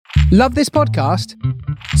Love this podcast?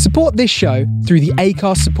 Support this show through the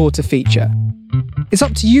Acast supporter feature. It's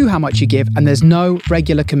up to you how much you give, and there's no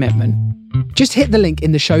regular commitment. Just hit the link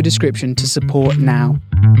in the show description to support now.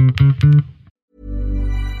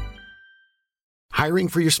 Hiring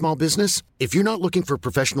for your small business? If you're not looking for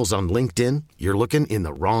professionals on LinkedIn, you're looking in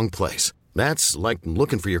the wrong place. That's like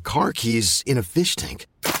looking for your car keys in a fish tank.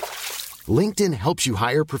 LinkedIn helps you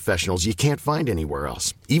hire professionals you can't find anywhere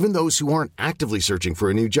else, even those who aren't actively searching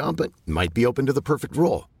for a new job but might be open to the perfect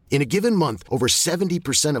role. In a given month, over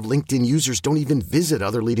 70% of LinkedIn users don't even visit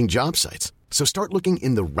other leading job sites. So start looking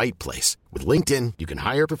in the right place. With LinkedIn, you can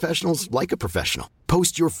hire professionals like a professional.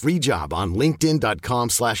 Post your free job on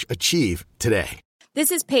linkedin.com/achieve today.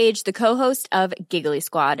 This is Paige, the co-host of Giggly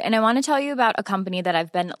Squad, and I want to tell you about a company that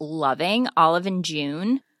I've been loving, Olive &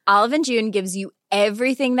 June. Olive & June gives you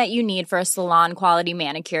everything that you need for a salon-quality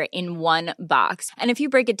manicure in one box. And if you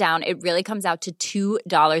break it down, it really comes out to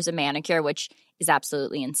 $2 a manicure, which is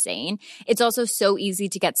absolutely insane. It's also so easy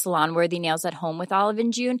to get salon-worthy nails at home with Olive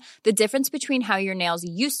 & June. The difference between how your nails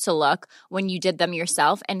used to look when you did them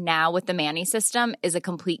yourself and now with the Mani system is a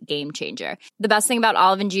complete game changer. The best thing about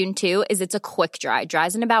Olive & June, too, is it's a quick dry.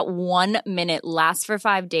 Dries in about 1 minute, lasts for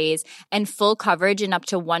 5 days, and full coverage in up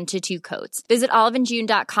to 1 to 2 coats. Visit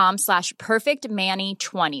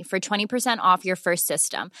oliveandjune.com/perfectmani20 for 20% off your first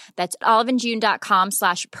system. That's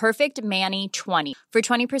oliveandjune.com/perfectmani20 for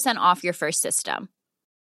 20% off your first system.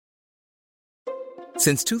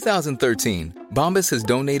 Since 2013, Bombas has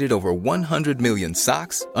donated over 100 million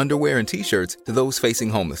socks, underwear, and T-shirts to those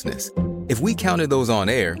facing homelessness. If we counted those on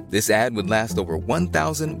air, this ad would last over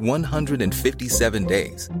 1,157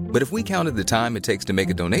 days. But if we counted the time it takes to make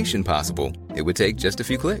a donation possible, it would take just a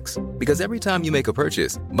few clicks. Because every time you make a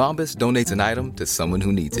purchase, Bombas donates an item to someone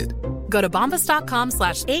who needs it. Go to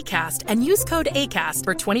bombas.com/ACAST and use code ACAST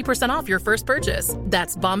for 20% off your first purchase.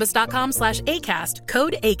 That's bombas.com/ACAST,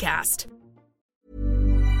 code ACAST.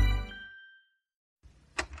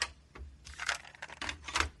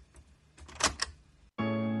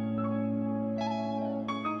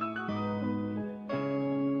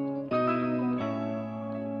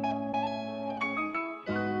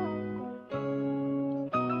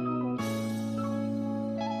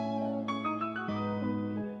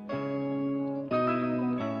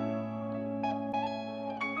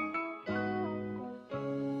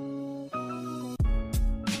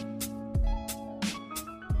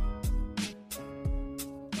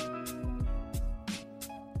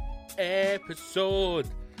 Episode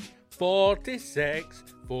 46,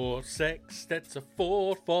 46, that's a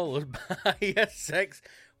 4 followed by a 6.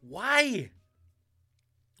 Why?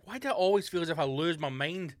 Why do I always feel as if I lose my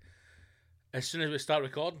mind as soon as we start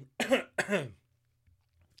recording?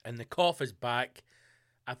 And the cough is back.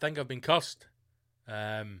 I think I've been cursed.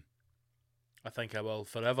 I think I will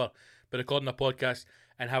forever be recording a podcast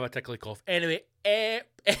and have a tickly cough. Anyway,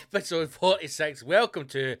 episode 46. Welcome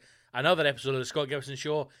to another episode of the Scott Gibson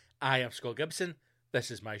Show. I am Scott Gibson.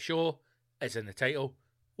 This is my show. It's in the title.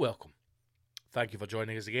 Welcome. Thank you for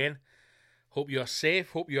joining us again. Hope you are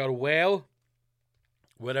safe. Hope you are well.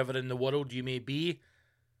 Wherever in the world you may be.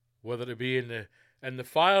 Whether it be in the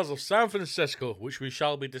fires of San Francisco, which we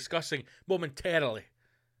shall be discussing momentarily,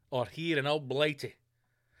 or here in Old Blighty.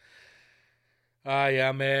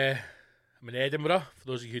 I'm in Edinburgh, for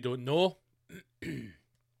those of you who don't know.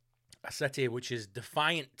 A city which is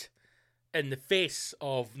defiant in the face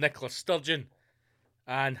of Nicola Sturgeon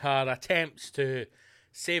and her attempts to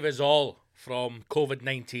save us all from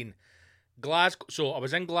COVID-19. Glasgow. So I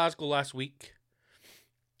was in Glasgow last week,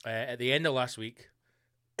 at the end of last week.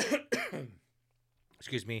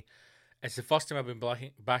 Excuse me. It's the first time I've been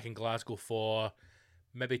back in Glasgow for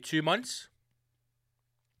maybe 2 months.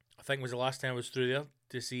 I think it was the last time I was through there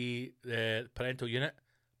to see the parental unit,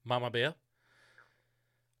 Mama Bear.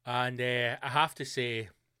 And I have to say,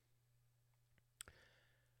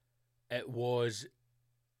 it was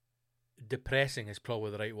depressing is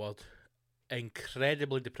probably the right word.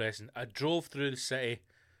 Incredibly depressing. I drove through the city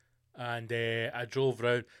and I drove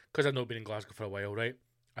round, because I've not been in Glasgow for a while, right?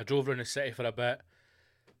 I drove around the city for a bit.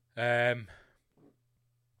 I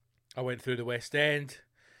went through the West End,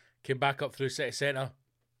 came back up through city centre,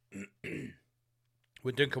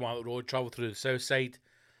 went down Kilmarnock Road, travelled through the south side,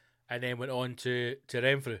 and then went on to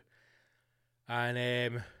Renfrew.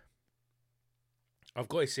 And I've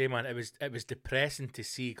got to say, man, it was depressing to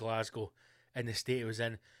see Glasgow in the state it was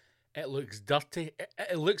in. It looks dirty.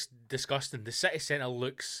 It looks disgusting. The city centre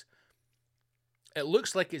looks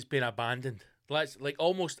like it's been abandoned. Like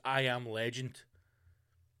almost I Am Legend.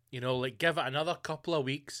 You know, like give it another couple of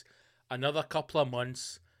weeks, another couple of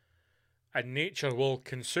months, and nature will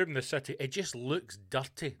consume the city, it just looks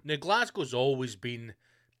dirty. Now, Glasgow's always been,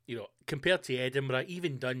 compared to Edinburgh,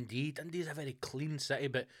 even Dundee. Dundee's a very clean city,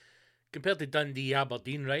 but compared to Dundee,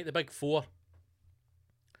 Aberdeen, right, the big four,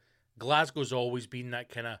 Glasgow's always been that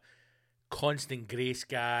kind of constant grey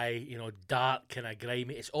sky, dark, kind of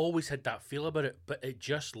grimy. It's always had that feel about it, but it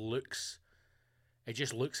just looks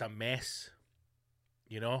a mess,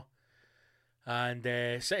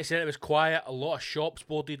 And city centre was quiet, a lot of shops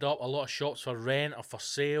boarded up, a lot of shops for rent or for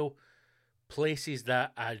sale, places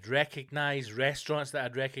that I'd recognise, restaurants that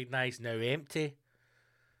I'd recognise now empty.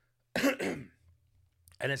 And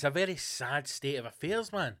it's a very sad state of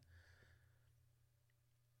affairs, man.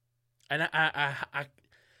 And I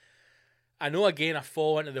know, again, I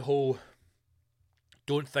fall into the whole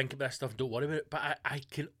don't think about this stuff, don't worry about it, but I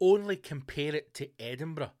can only compare it to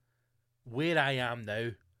Edinburgh, where I am now.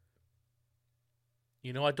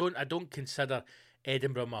 I don't consider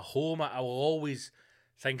Edinburgh my home. I will always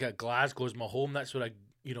think that Glasgow is my home. That's where I,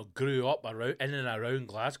 grew up in and around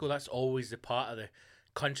Glasgow. That's always the part of the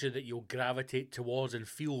country that you'll gravitate towards and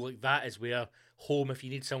feel like that is where home, if you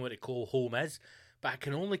need somewhere to call home, is. But I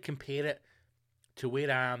can only compare it to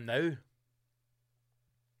where I am now.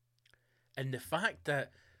 And the fact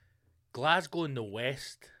that Glasgow in the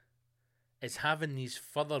West is having these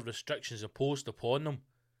further restrictions imposed upon them,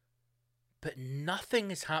 but nothing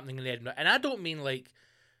is happening in Edinburgh. And I don't mean like,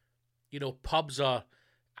 pubs are...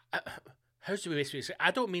 How's the best way to say it?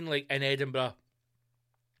 I don't mean like in Edinburgh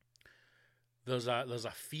there's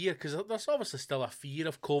a fear, because there's obviously still a fear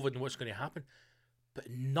of COVID and what's going to happen, but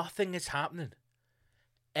nothing is happening.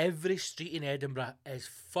 Every street in Edinburgh is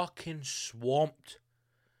fucking swamped,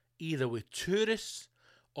 either with tourists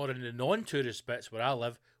or in the non-tourist bits where I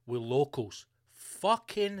live, with locals.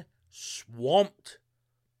 Fucking swamped.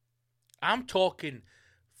 I'm talking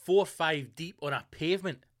 4 or 5 deep on a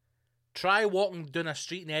pavement. Try walking down a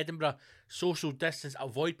street in Edinburgh, social distance,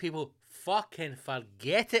 avoid people. Fucking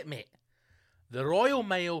forget it, mate. The Royal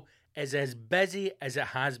Mile is as busy as it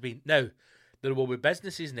has been. Now, there will be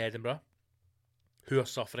businesses in Edinburgh who are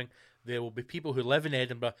suffering. There will be people who live in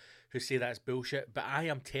Edinburgh who say that's bullshit. But I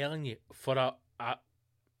am telling you, for a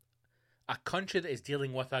country that is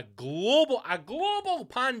dealing with a global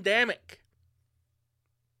pandemic,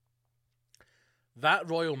 that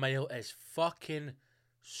Royal Mile is fucking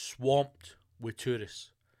swamped with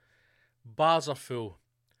tourists. Bars are full.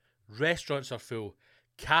 Restaurants are full.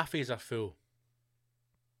 Cafes are full.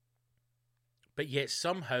 But yet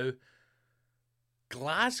somehow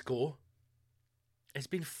Glasgow has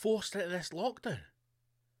been forced into this lockdown.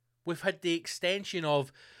 We've had the extension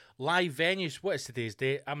of live venues. What is today's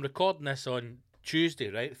date? I'm recording this on Tuesday,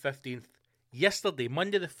 right? 15th. Yesterday,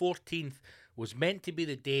 Monday the 14th, was meant to be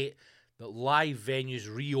the date that live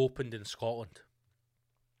venues reopened in Scotland.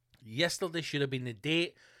 Yesterday should have been the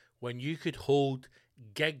date when you could hold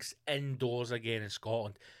gigs indoors again in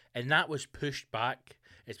Scotland. And that was pushed back.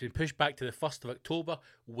 It's been pushed back to the 1st of October,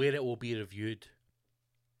 where it will be reviewed.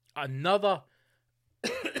 Another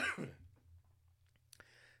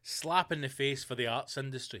slap in the face for the arts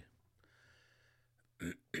industry.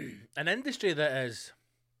 An industry that is,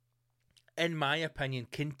 in my opinion,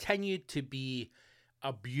 continued to be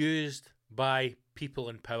abused by people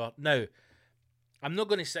in power. Now, I'm not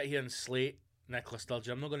going to sit here and slate Nicola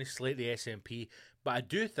Sturgeon. I'm not going to slate the SNP, but I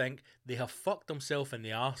do think they have fucked themselves in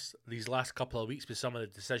the arse these last couple of weeks with some of the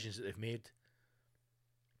decisions that they've made.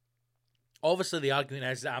 Obviously, the argument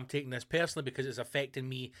is that I'm taking this personally because it's affecting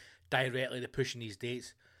me directly, the pushing these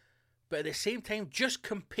dates. But at the same time, just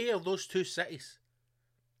compare those two cities.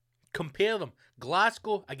 Compare them.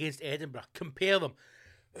 Glasgow against Edinburgh. Compare them.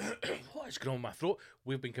 What is going on in my throat?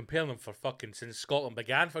 We've been comparing them for fucking since Scotland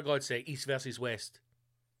began, for God's sake. East versus West.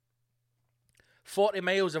 40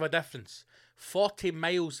 miles of a difference. 40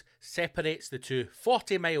 miles separates the two.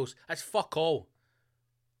 40 miles. That's fuck all.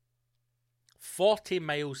 40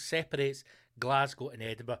 miles separates Glasgow and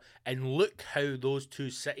Edinburgh. And look how those two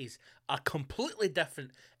cities are completely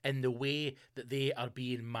different in the way that they are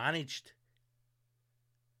being managed.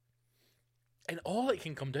 And all it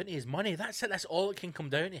can come down to is money. That's it. That's all it can come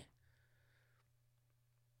down to.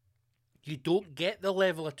 You don't get the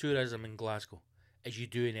level of tourism in Glasgow as you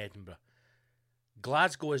do in Edinburgh.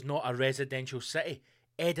 Glasgow is not a residential city.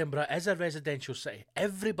 Edinburgh is a residential city.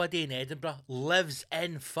 Everybody in Edinburgh lives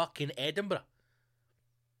in fucking Edinburgh.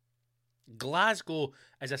 Glasgow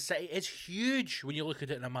as a city is huge when you look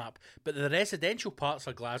at it on a map, but the residential parts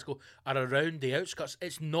of Glasgow are around the outskirts.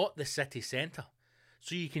 It's not the city centre.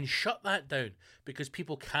 So you can shut that down because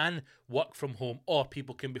people can work from home, or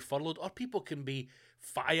people can be furloughed, or people can be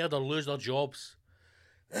fired or lose their jobs.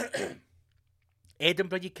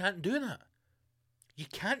 Edinburgh, you can't do that. You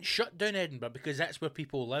can't shut down Edinburgh because that's where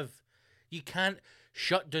people live. You can't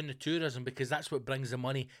shut down the tourism because that's what brings the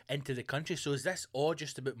money into the country. So is this all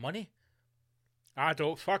just about money? I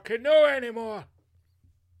don't fucking know anymore.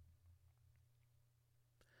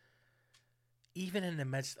 Even in the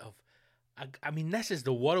midst of, I mean, this is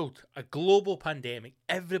the world, a global pandemic.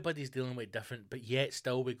 Everybody's dealing with different, but yet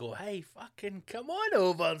still we go, hey, fucking come on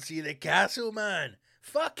over and see the castle, man.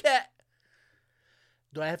 Fuck it.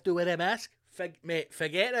 Do I have to wear a mask? Mate,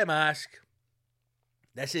 forget a mask.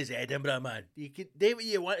 This is Edinburgh, man. You can do what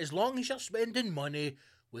you want as long as you're spending money.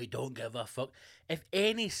 We don't give a fuck. If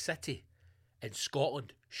any city in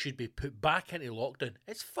Scotland should be put back into lockdown,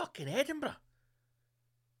 it's fucking Edinburgh.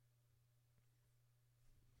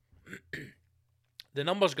 The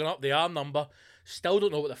number's gone up. The R number, still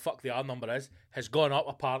don't know what the fuck the R number is, has gone up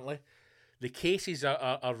apparently. The cases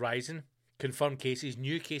are rising. Confirmed cases,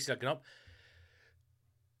 new cases are going up.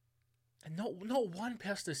 And not one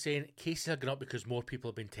person is saying cases are going up because more people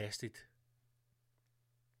have been tested.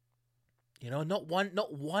 You know, not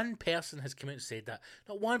one person has come out and said that.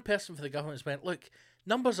 Not one person for the government has went, look,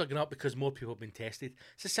 numbers are going up because more people have been tested.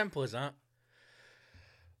 It's as simple as that.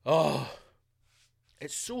 Oh,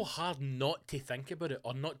 it's so hard not to think about it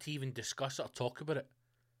or not to even discuss it or talk about it.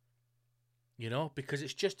 You know, because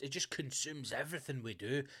it just consumes everything we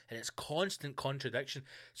do, and it's constant contradiction.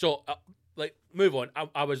 So, move on.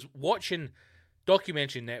 I was watching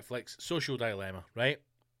documentary on Netflix, Social Dilemma, right?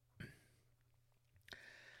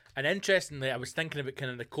 And interestingly, I was thinking about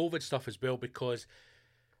kind of the COVID stuff as well, because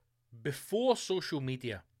before social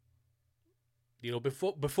media, you know,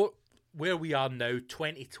 before where we are now,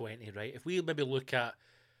 2020, right? If we maybe look at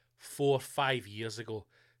 4 or 5 years ago,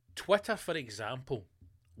 Twitter, for example,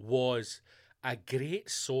 was a great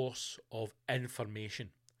source of information,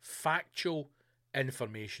 factual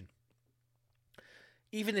information.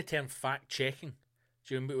 Even the term fact-checking,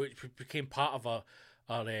 which became part of our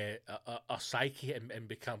psyche and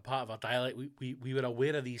became part of our dialect, we were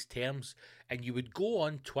aware of these terms, and you would go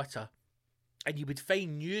on Twitter and you would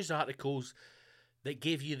find news articles that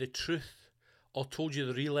gave you the truth or told you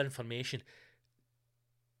the real information.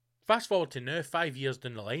 Fast forward to now, 5 years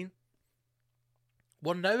down the line,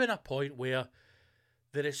 we're now in a point where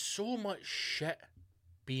there is so much shit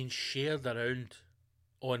being shared around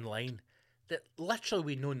online that literally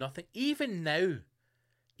we know nothing. Even now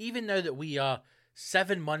that we are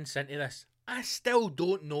 7 months into this, I still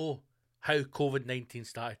don't know how COVID-19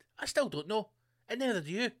 started. I still don't know. And neither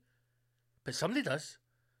do you. But somebody does.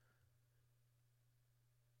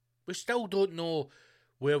 We still don't know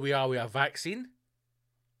where we are with a vaccine.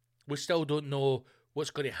 We still don't know what's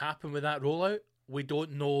going to happen with that rollout. We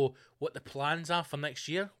don't know what the plans are for next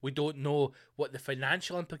year. We don't know what the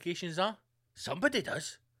financial implications are. Somebody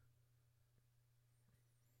does.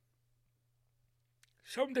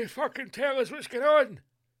 Somebody fucking tell us what's going on.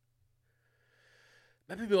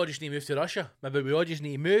 Maybe we all just need to move to Russia. Maybe we all just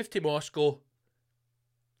need to move to Moscow,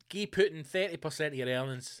 give Putin 30% of your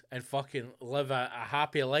earnings and fucking live a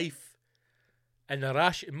happy life in the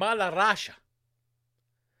Mother Russia.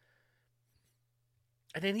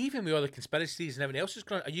 And then even with all the conspiracies and everything else is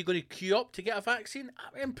going on, are you going to queue up to get a vaccine?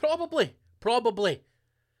 I mean, probably.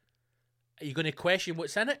 Are you going to question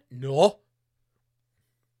what's in it? No.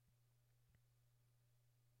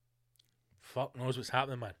 Fuck knows what's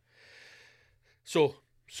happening, man. So,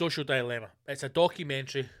 Social Dilemma. It's a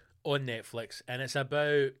documentary on Netflix, and it's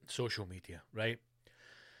about social media, right?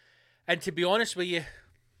 And to be honest with you,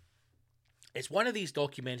 it's one of these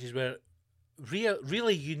documentaries where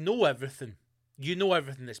really you know everything. You know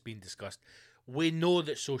everything that's been discussed. We know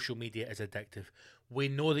that social media is addictive. We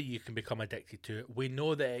know that you can become addicted to it. We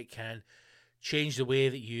know that it can change the way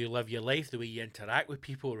that you live your life, the way you interact with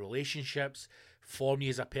people, relationships, form you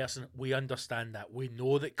as a person. We understand that. We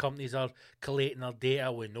know that companies are collating our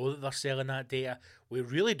data. We know that they're selling that data. We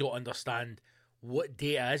really don't understand what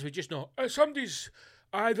data is. We just know, somebody's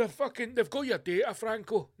either they've got your data,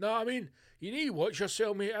 Franco. No, I mean, you need to watch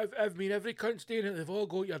yourself, mate. I mean, every country's doing it. They've all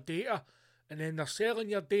got your data. And then they're selling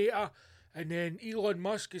your data, and then Elon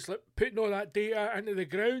Musk is like putting all that data into the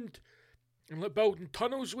ground and like building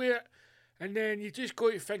tunnels with it. And then you just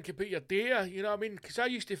got to think about your data, you know what I mean? Because I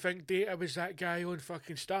used to think data was that guy on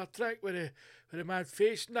fucking Star Trek with a mad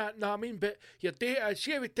face and that, know what I mean? But your data,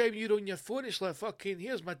 see every time you're on your phone, it's like fucking,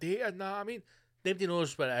 here's my data, know what I mean? Nobody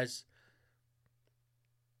knows what it is.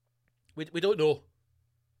 We don't know,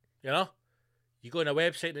 you know? You go on a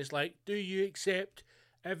website and it's like, do you accept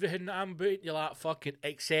everything that I'm about? You're like, fucking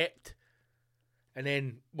accept. And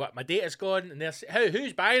then, what, my data's gone, and they're saying,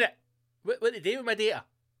 who's buying it? What do they do with my data?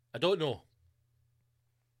 I don't know.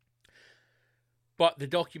 But the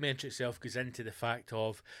documentary itself goes into the fact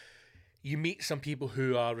of you meet some people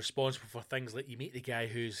who are responsible for things, like you meet the guy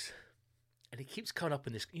who's, and it keeps coming up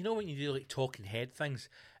in this, you know when you do like talking head things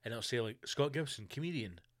and it'll say like Scott Gibson,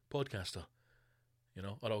 comedian, podcaster, you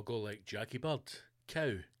know, or I'll go like Jackie Bird,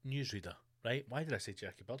 cow, newsreader, right? Why did I say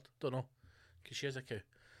Jackie Bird? Don't know, because she is a cow.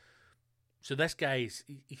 So this guy's,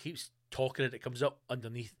 he keeps talking and it comes up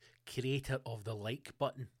underneath creator of the like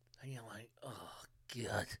button, and you're like, oh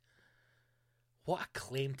God, what a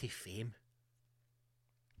claim to fame.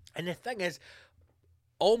 And the thing is,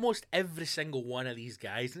 almost every single one of these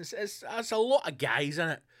guys, and it's a lot of guys in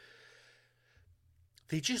it,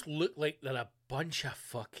 they just look like they're a bunch of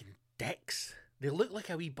fucking dicks. They look like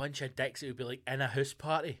a wee bunch of dicks that would be like in a house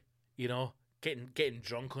party, you know, getting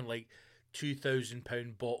drunk on like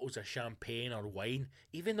 £2,000 bottles of champagne or wine,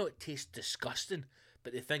 even though it tastes disgusting,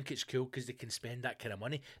 but they think it's cool because they can spend that kind of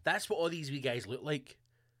money. That's what all these wee guys look like.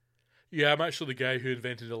 Yeah, I'm actually the guy who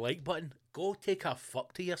invented the like button. Go take a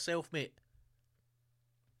fuck to yourself, mate.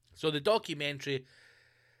 So the documentary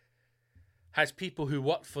has people who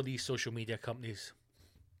work for these social media companies,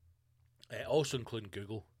 also including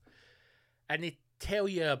Google, and they tell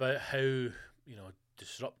you about how, you know,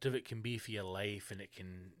 disruptive it can be for your life, and it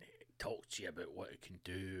can talk to you about what it can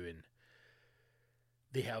do, and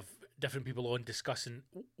they have different people on discussing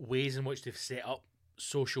ways in which they've set up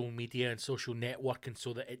social media and social networking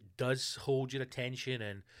so that it does hold your attention,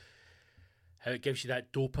 and how it gives you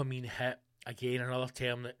that dopamine hit. Again, another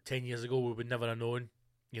term that 10 years ago we would never have known.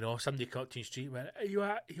 You know, somebody come up to the street and went, you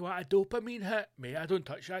want a dopamine hit? Mate, I don't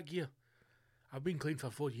touch that gear. I've been clean for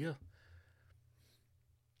 4 years.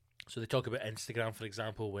 So they talk about Instagram, for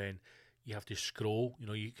example, when you have to scroll, you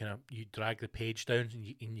know, you drag the page down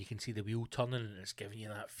and you can see the wheel turning, and it's giving you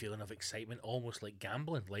that feeling of excitement, almost like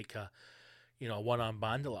gambling, like a one-arm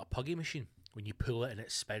bandit, like a puggy machine. When you pull it and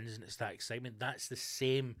it spins and it's that excitement, that's the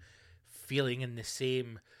same feeling and the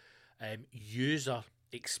same user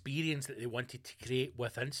experience that they wanted to create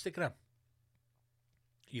with Instagram.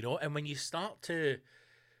 You know, and when you start to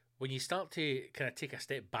kind of take a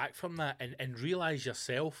step back from that and realise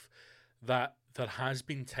yourself that there has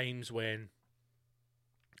been times when,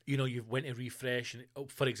 you know, you've went to refresh and,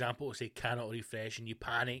 for example, it'll say cannot refresh, and you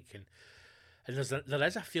panic, and there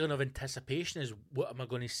is a feeling of anticipation as what am I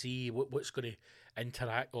going to see, what's going to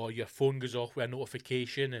interact, or your phone goes off with a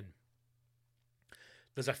notification, and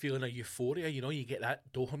there's a feeling of euphoria. You know, you get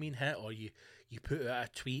that dopamine hit, or you put out a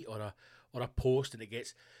tweet or a post and it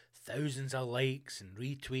gets thousands of likes and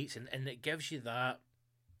retweets, and it gives you that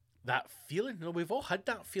feeling. You know, we've all had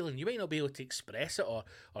that feeling. You might not be able to express it or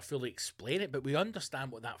fully explain it, but we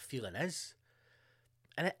understand what that feeling is.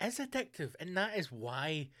 And it is addictive, and that is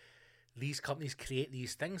why these companies create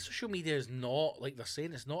these things. Social media is not, like they're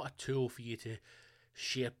saying, it's not a tool for you to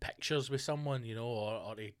share pictures with someone, you know,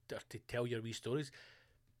 or to tell your wee stories.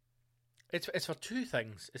 It's for two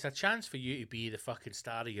things. It's a chance for you to be the fucking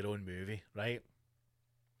star of your own movie, right?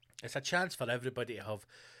 It's a chance for everybody to have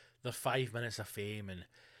their 5 minutes of fame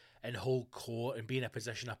and hold court and be in a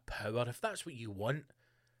position of power, if that's what you want.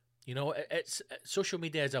 You know, it's social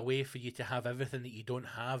media is a way for you to have everything that you don't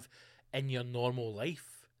have in your normal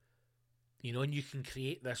life. You know, and you can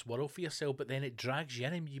create this world for yourself, but then it drags you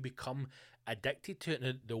in and you become addicted to it.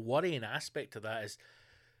 And the worrying aspect of that is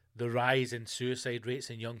the rise in suicide rates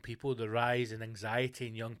in young people, the rise in anxiety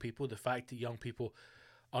in young people, the fact that young people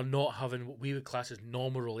are not having what we would class as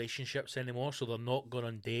normal relationships anymore, so they're not going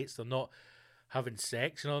on dates, they're not having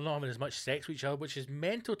sex, you know, they're not having as much sex with each other, which is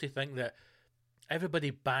mental to think that everybody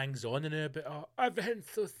bangs on and about, oh, everything's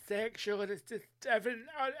so sexual, and it's just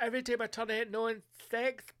every time I turn a head, knowing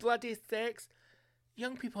sex, bloody sex.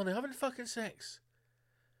 Young people, they're having fucking sex.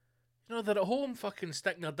 You know, they're at home fucking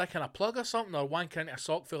sticking their dick in a plug or something, or wanking into a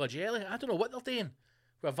sock full of jelly. I don't know what they're doing.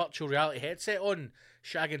 With a virtual reality headset on,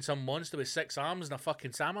 shagging some monster with 6 arms and a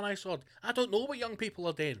fucking samurai sword. I don't know what young people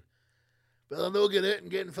are doing. But they're not getting out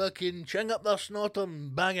and getting fucking ching up their snot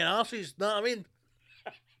and banging arses, know what I mean?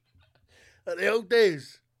 At the old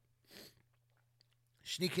days.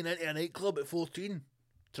 Sneaking into a nightclub at 14,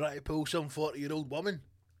 trying to pull some 40-year-old woman.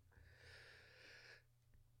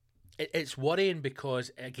 It's worrying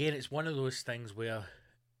because, again, it's one of those things where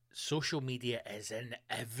social media is in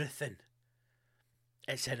everything.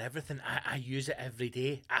 It's in everything. I use it every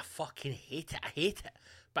day. I fucking hate it.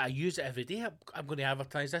 But I use it every day. I'm going to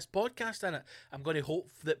advertise this podcast in it. I'm going to hope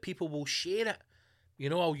that people will share it. You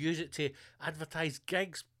know, I'll use it to advertise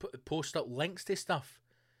gigs, post up links to stuff.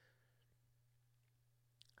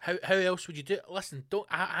 How else would you do it? Listen,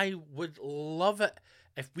 I would love it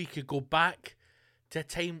if we could go back to a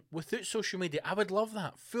time without social media. I would love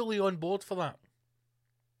that. Fully on board for that.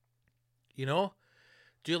 You know?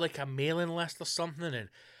 Do like a mailing list or something and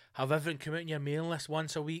have everything come out in your mailing list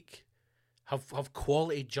once a week. Have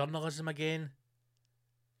quality journalism again.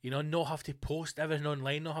 You know, not have to post everything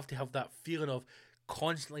online, not have to have that feeling of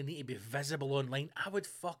constantly need to be visible online. I would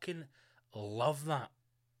fucking love that.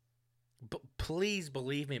 But please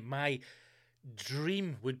believe me, my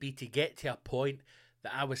dream would be to get to a point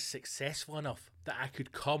that I was successful enough that I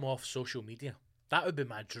could come off social media. That would be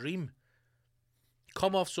my dream.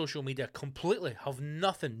 Come off social media completely, have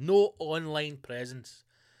nothing, no online presence.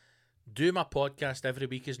 Do my podcast every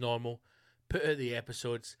week as normal, put out the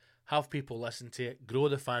episodes, have people listen to it, grow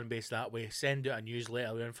the fan base that way, send out a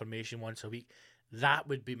newsletter with information once a week. That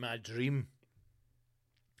would be my dream.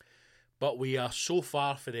 But we are so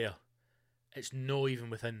far from there. It's not even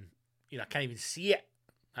within, I can't even see it.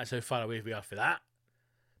 That's how far away we are for that.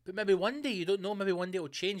 But maybe one day, you don't know, maybe one day it will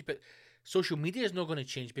change, but social media is not going to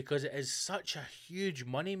change because it is such a huge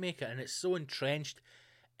money maker and it's so entrenched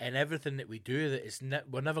in everything that we do that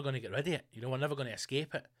we're never going to get rid of it. We're never going to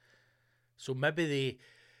escape it. So maybe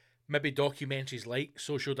documentaries like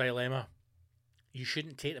Social Dilemma, you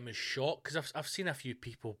shouldn't take them as shock, because I've seen a few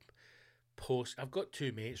people post. I've got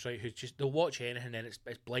two mates, right, who they'll watch anything and it's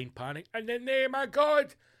blind panic, and then my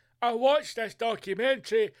God, I watched this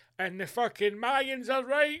documentary and the fucking Mayans are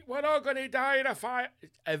right, we're all going to die in a fire.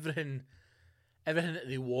 Everything that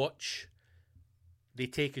they watch, they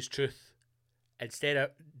take as truth, instead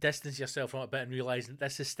of distance yourself from it a bit and realising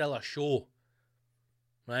this is still a show,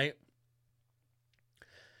 right?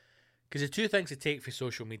 Because the two things to take for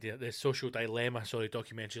social media, the Social Dilemma,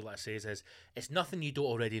 documentary, let's say, is it's nothing you don't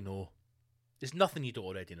already know. It's nothing you don't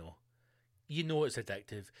already know. You know it's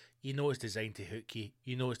addictive. You know it's designed to hook you.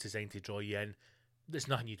 You know it's designed to draw you in. There's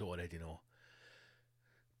nothing you don't already know.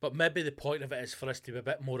 But maybe the point of it is for us to be a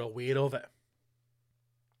bit more aware of it.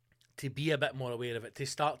 To be a bit more aware of it. To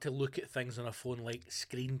start to look at things on our phone, like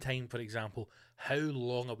screen time, for example. How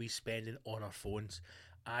long are we spending on our phones?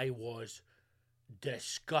 I was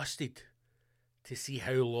disgusted to see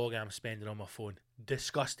how long I'm spending on my phone.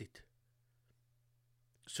 Disgusted.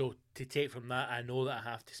 So to take from that, I know that I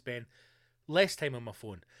have to spend less time on my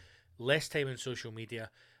phone, less time on social media,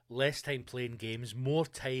 less time playing games, more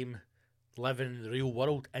time living in the real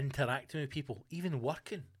world, interacting with people, even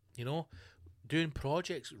working, doing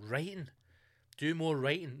projects, writing. Do more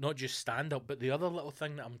writing, not just stand up, but the other little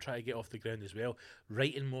thing that I'm trying to get off the ground as well,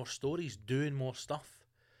 writing more stories, doing more stuff.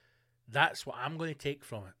 That's what I'm going to take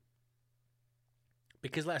from it.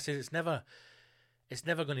 Because like I said, it's never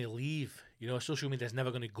going to leave. Social media is never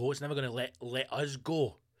going to go. It's never going to let us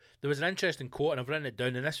go. There was an interesting quote, and I've written it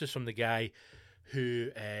down, and this was from the guy who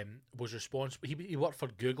was responsible. He worked for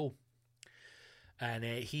Google, and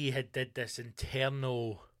he had did this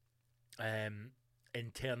internal document,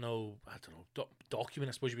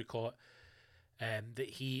 I suppose you would call it, that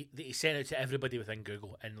he sent out to everybody within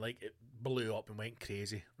Google, and it blew up and went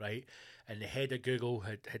crazy, right? And the head of Google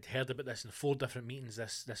had heard about this in 4 different meetings,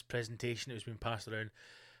 this presentation that was being passed around,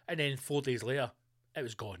 and then 4 days later it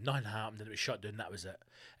was gone, nothing happened, and it was shut down. That was it.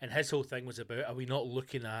 And his whole thing was about, are we not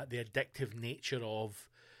looking at the addictive nature of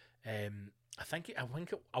I want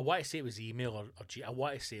to say it was email or I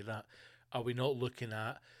want to say that, are we not looking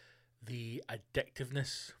at the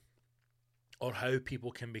addictiveness, or how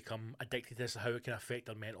people can become addicted to this, how it can affect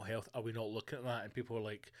their mental health? Are we not looking at that? And people are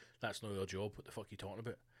like, that's not your job, what the fuck are you talking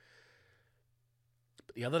about?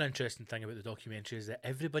 But the other interesting thing about the documentary is that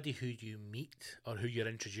everybody who you meet, or who you're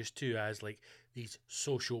introduced to as these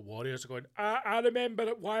social warriors, are going, I remember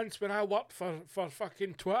it once when I worked for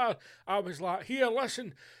fucking Twitter, I was like, here,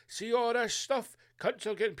 listen, see all this stuff, cunts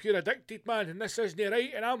are getting pure addicted, man, and this isn't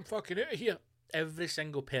right, and I'm fucking out of here. Every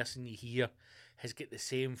single person you hear has got the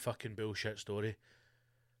same fucking bullshit story.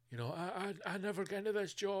 I never get into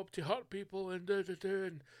this job to hurt people and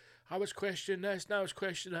and I was questioning this and I was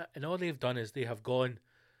questioning that, and all they've done is they have gone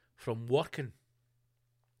from working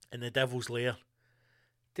in the devil's lair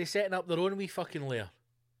to setting up their own wee fucking lair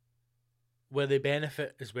where they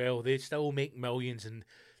benefit as well. They still make millions and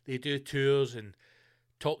they do tours and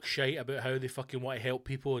talk shite about how they fucking want to help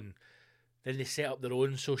people, and then they set up their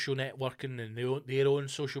own social networking and their own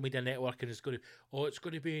social media networking. It's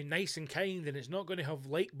going to be nice and kind, and it's not going to have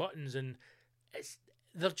like buttons, and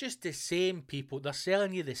they're just the same people. They're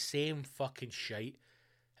selling you the same fucking shite.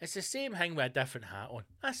 It's the same thing with a different hat on.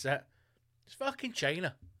 That's it. It's fucking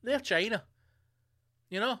China. They're China.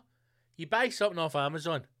 You buy something off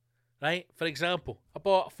Amazon, right? For example, I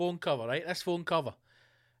bought a phone cover, right? This phone cover,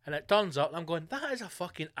 and it turns up, and I'm going, that is a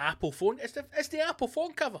fucking Apple phone. It's the Apple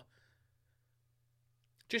phone cover.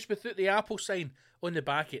 Just without the Apple sign on the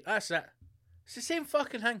back of it. That's it. It's the same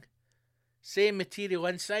fucking thing. Same material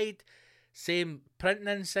inside. Same printing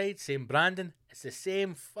inside, same branding. It's the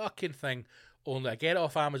same fucking thing. Only I get it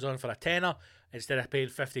off Amazon for a tenner instead of paying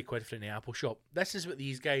 50 quid for it in the Apple shop. This is what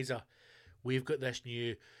these guys are. We've got this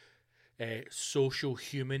new social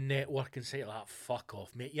human networking site like that. Fuck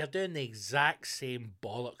off, mate. You're doing the exact same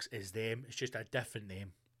bollocks as them. It's just a different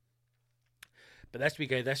name. But this wee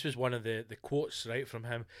guy, this was one of the quotes, right, from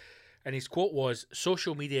him. And his quote was,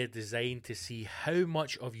 social media is designed to see how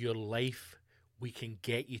much of your life we can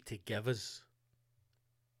get you to give us.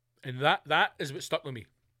 And that is what stuck with me.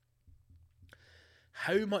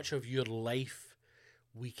 How much of your life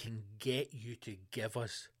we can get you to give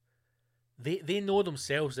us. They know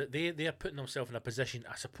themselves that they're putting themselves in a position,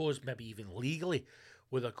 I suppose, maybe even legally,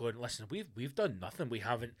 where they're going, listen, we've done nothing. We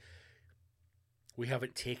haven't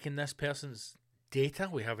taken this person's data.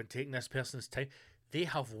 We haven't taken this person's time. They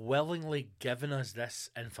have willingly given us this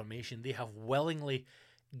information. They have willingly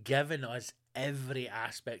given us every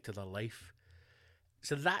aspect of their life.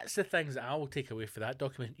 So that's the things that I will take away for that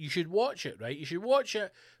document. You should watch it, right? You should watch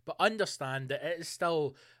it, but understand that it is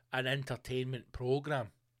still an entertainment program.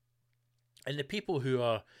 And the people who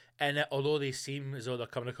are in it, although they seem as though they're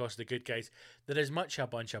coming across the good guys, they're as much a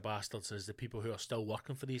bunch of bastards as the people who are still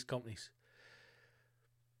working for these companies.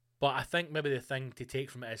 But I think maybe the thing to take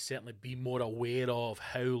from it is certainly be more aware of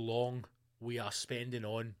how long we are spending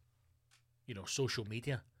on, social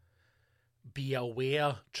media. Be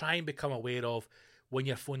aware, try and become aware of when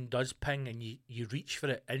your phone does ping and you reach for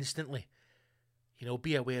it instantly.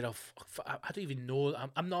 Be aware of, I don't even know,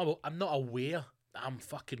 I'm not aware that I'm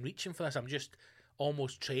fucking reaching for this. I'm just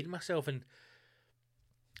almost training myself and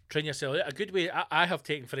train yourself. A good way I have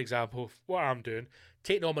taken, for example, what I'm doing,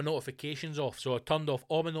 taking all my notifications off. So I turned off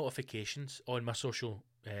all my notifications on my social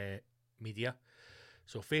media.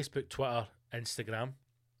 So Facebook, Twitter, Instagram.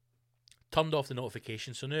 Turned off the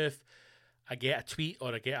notifications. So now if I get a tweet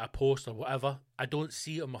or I get a post or whatever, I don't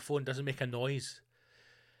see it on my phone. It doesn't make a noise.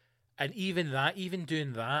 And even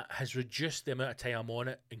doing that has reduced the amount of time I'm on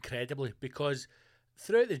it incredibly, because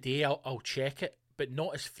throughout the day I'll check it, but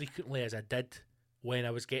not as frequently as I did when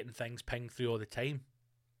I was getting things pinged through all the time.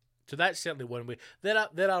 So that's certainly one way.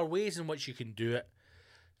 There are ways in which you can do it.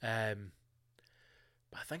 But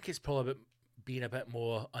I think it's probably about being a bit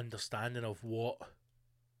more understanding of what,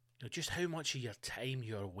 just how much of your time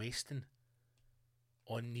you're wasting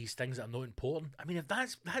on these things that are not important. I mean, if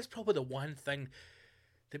that's probably the one thing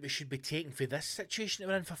that we should be taking for this situation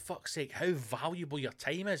that we're in, for fuck's sake, how valuable your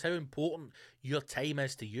time is, how important your time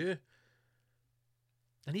is to you.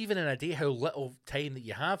 And even in a day, how little time that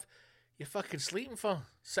you have, you're fucking sleeping for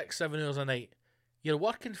 6-7 hours a night. You're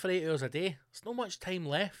working for 8 hours a day. There's not much time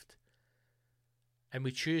left. And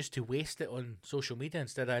we choose to waste it on social media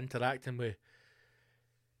instead of interacting with,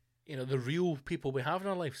 the real people we have in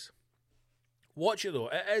our lives. Watch it though.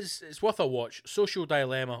 It's worth a watch. Social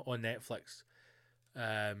Dilemma on Netflix.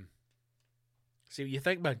 See what you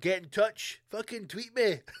think, man. Get in touch. Fucking tweet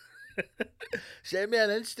me. Send me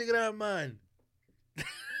an Instagram, man.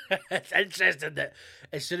 It's interesting that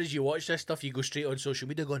as soon as you watch this stuff, you go straight on social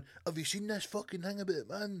media going, have you seen this fucking thing about it,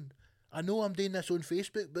 man? I know I'm doing this on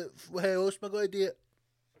Facebook, but how else am I going to do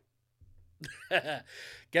it?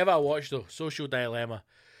 Give it a watch though. Social Dilemma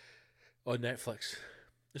on Netflix.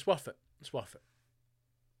 It's worth it. It's worth it.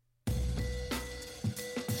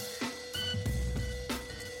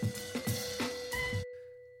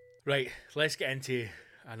 Right, let's get into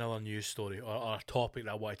another news story or a topic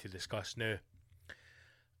that I wanted to discuss now.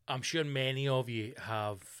 I'm sure many of you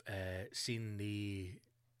have seen the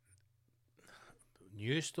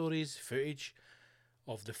news stories, footage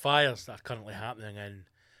of the fires that are currently happening in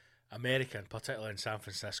America, and particularly in San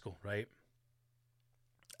Francisco, right?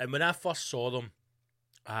 And when I first saw them,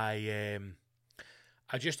 I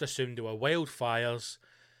just assumed they were wildfires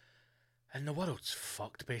and the world's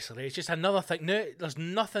fucked, basically. It's just another thing. Now, there's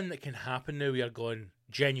nothing that can happen now. We are going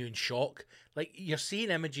genuine shock. Like, you're seeing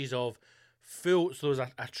images of full, so there's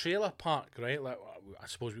a trailer park, right? Like, I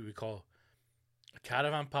suppose we would call a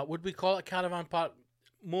caravan park. Would we call it a caravan park?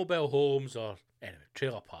 Mobile homes or, anyway,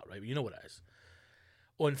 trailer park, right? You know what it is.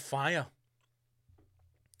 On fire.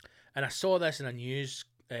 And I saw this in a news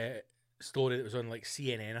story that was on, like,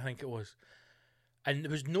 CNN, I think it was. And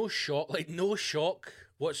there was no shock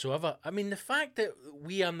whatsoever. I mean, the fact that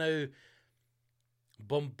we are now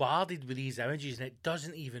bombarded with these images and it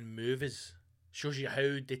doesn't even move us shows you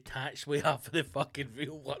how detached we are from the fucking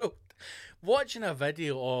real world. Watching a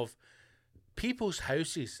video of people's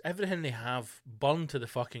houses, everything they have burned to the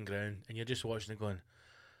fucking ground, and you're just watching it going,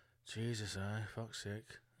 Jesus, fuck's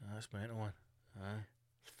sake. That's mental, one.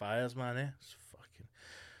 It's fires, man, eh? It's fucking...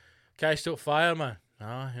 Can't stop fire, man.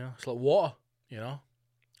 It's like water,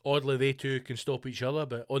 Oddly, they two can stop each other,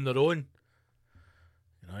 but on their own,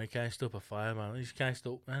 you can't stop a fire, man. You can't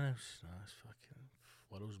stop, man. It's fucking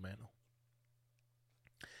world's mental.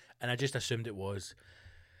 And I just assumed it was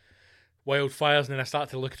wildfires, and then I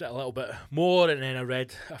started to look at it a little bit more, and then I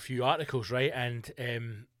read a few articles, right?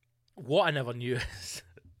 And what I never knew is,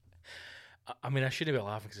 I mean, I shouldn't be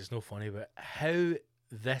laughing because it's no funny, but how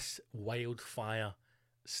this wildfire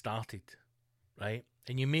started, right?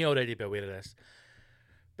 And you may already be aware of this,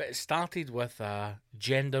 but it started with a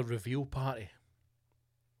gender reveal party.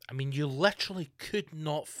 I mean, you literally could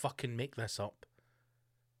not fucking make this up.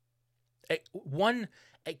 It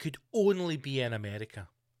could only be in America,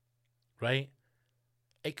 right?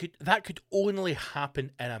 That could only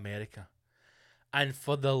happen in America. And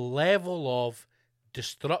for the level of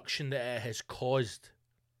destruction that it has caused,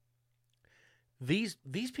 these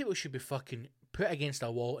people should be fucking put against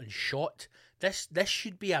a wall and shot. This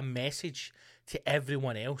should be a message to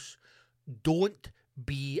everyone else. Don't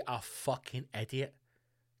be a fucking idiot.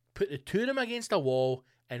 Put the two of them against a wall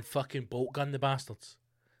and fucking bolt gun the bastards.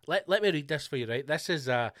 Let me read this for you, right? This is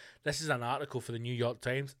an article for the New York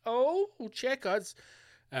Times. Oh, check us.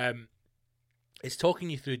 It's talking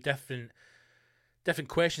you through different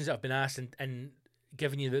questions that have been asked and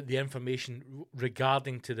giving you the information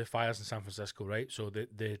regarding to the fires in San Francisco, right? So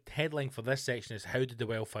the headline for this section is, how did the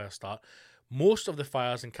wildfire start? Most of the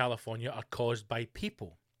fires in California are caused by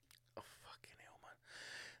people. Oh, fucking hell, man.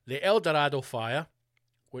 The El Dorado fire,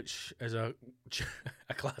 which is a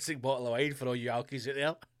classic bottle of wine for all you alkies out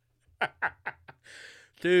there.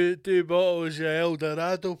 two bottles of El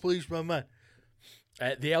Dorado, please, my man.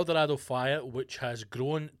 The El Dorado fire, which has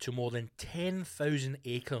grown to more than 10,000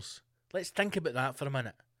 acres. Let's think about that for a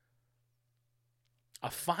minute. A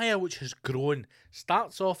fire which has grown,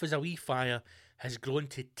 starts off as a wee fire, has grown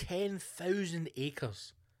to 10,000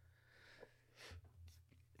 acres.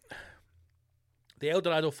 The El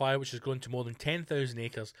Dorado fire, which has grown to more than 10,000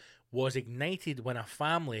 acres, was ignited when a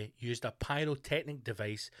family used a pyrotechnic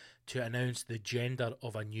device to announce the gender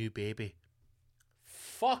of a new baby.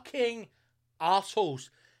 Fucking arseholes.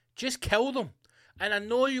 Just kill them. And I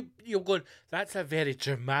know you're going, that's a very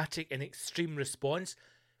dramatic and extreme response.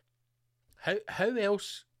 How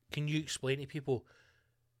else can you explain to people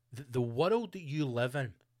the world that you live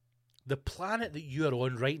in, the planet that you are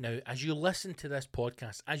on right now, as you listen to this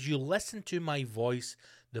podcast, as you listen to my voice,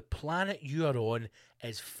 the planet you are on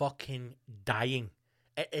is fucking dying.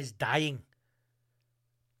 It is dying.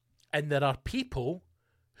 And there are people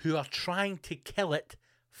who are trying to kill it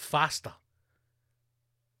faster.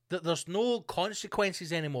 That there's no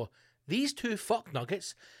consequences anymore. These two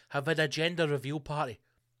fucknuggets have had a gender reveal party.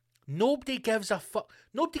 Nobody gives a fuck.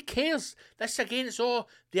 Nobody cares. This again, it's all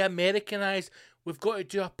the Americanized. We've got to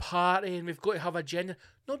do a party and we've got to have a gender.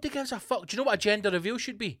 Nobody gives a fuck. Do you know what a gender reveal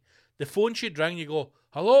should be? The phone should ring. You go,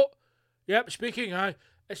 hello? Yep, speaking. Hi.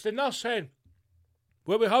 It's the nurse saying,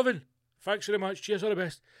 what are we having? Thanks very much. Cheers, all the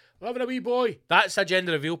best. We're having a wee boy. That's a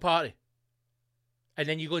gender reveal party. And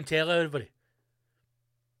then you go and tell everybody.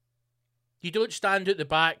 You don't stand at the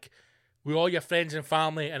back with all your friends and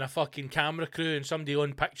family and a fucking camera crew and somebody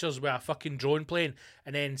on pictures with a fucking drone plane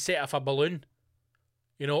and then set off a balloon,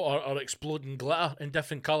 or exploding glitter in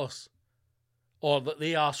different colours. Or the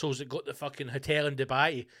arseholes that got the fucking hotel in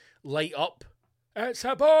Dubai light up. It's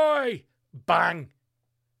a boy! Bang!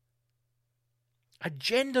 A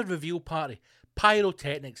gender reveal party,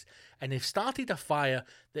 pyrotechnics, and they've started a fire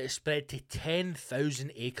that has spread to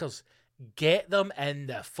 10,000 acres. Get them in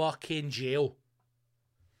the fucking jail.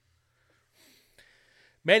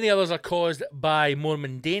 Many others are caused by more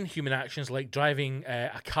mundane human actions like driving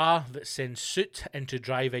a car that sends soot into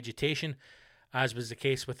dry vegetation, as was the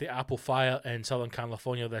case with the Apple fire in Southern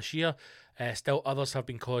California this year. Still others have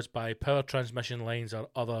been caused by power transmission lines or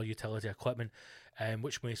other utility equipment,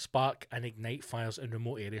 which may spark and ignite fires in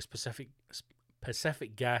remote areas.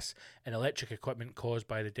 Pacific gas and electric equipment caused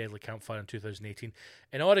by the deadly Camp Fire in 2018.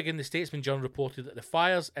 In Oregon, the Statesman Journal reported that the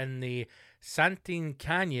fires in the Santine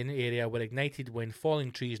Canyon area were ignited when falling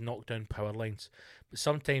trees knocked down power lines. But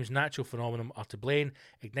sometimes natural phenomena are to blame,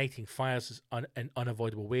 igniting fires in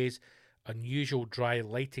unavoidable ways. Unusual dry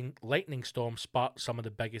lightning storms sparked some of the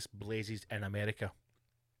biggest blazes in America.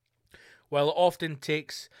 While it often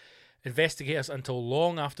takes investigators until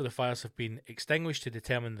long after the fires have been extinguished to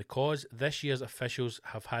determine the cause, this year's officials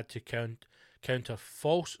have had to counter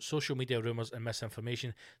false social media rumours and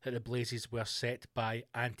misinformation that the blazes were set by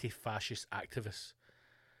anti-fascist activists.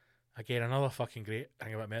 Again, another fucking great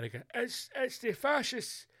thing about America. It's the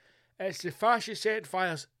fascists. It's the fascists setting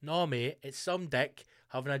fires. No, mate, it's some dick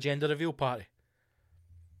having a gender reveal party.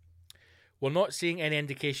 We're not seeing any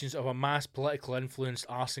indications of a mass political influenced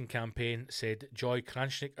arson campaign, said Joy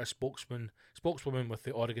Kranchnik, a spokeswoman with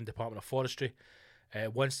the Oregon Department of Forestry.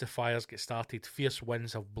 Once the fires get started, fierce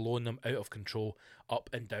winds have blown them out of control up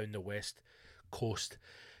and down the west coast.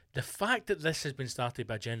 The fact that this has been started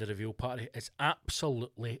by a gender reveal party is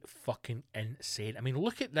absolutely fucking insane. I mean,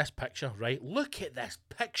 look at this picture, right? Look at this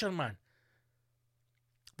picture, man.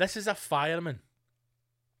 This is a fireman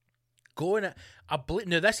going at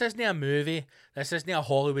now, this isn't a movie. This isn't a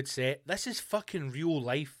Hollywood set. This is fucking real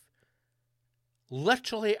life.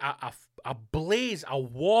 Literally a blaze, a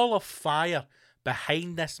wall of fire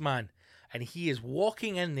behind this man. And he is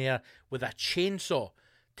walking in there with a chainsaw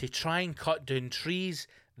to try and cut down trees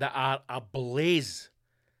that are ablaze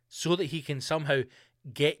so that he can somehow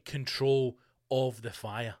get control of the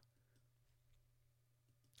fire.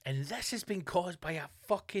 And this has been caused by a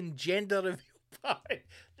fucking gender reveal party.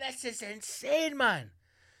 This is insane, man.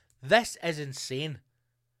 This is insane.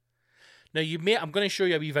 Now, I'm going to show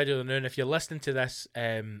you a wee video now, and if you're listening to this,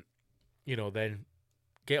 then get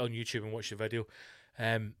on YouTube and watch the video.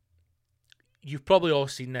 You've probably all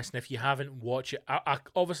seen this, and if you haven't, watch it.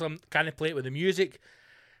 Obviously, I'm kind of play it with the music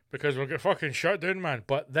because we'll get fucking shut down, man.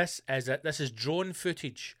 But this is drone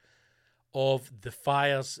footage of the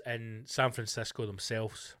fires in San Francisco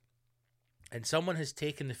themselves. And someone has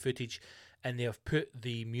taken the footage and they have put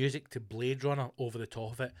the music to Blade Runner over the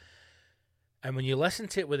top of it. And when you listen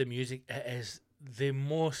to it with the music, it's the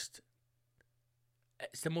most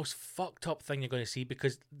fucked up thing you're going to see,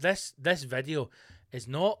 because this video is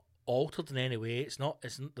not altered in any way. There's not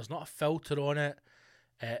a filter on it.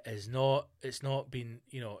 It's not been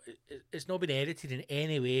edited in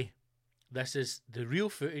any way. This is the real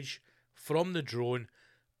footage from the drone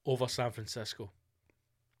over San Francisco.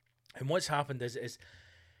 And what's happened is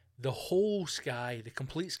the whole sky, the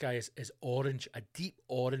complete sky is orange, a deep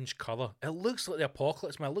orange colour. It looks like the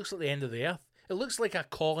apocalypse, man. It looks like the end of the earth. It looks like a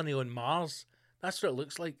colony on Mars. That's what it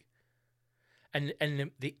looks like. And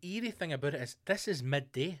the eerie thing about it is this is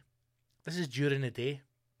midday. This is during the day.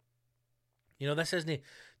 This isn't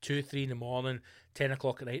 2, 3 in the morning, 10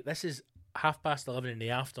 o'clock at night. This is 11:30 in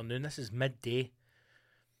the afternoon. This is midday.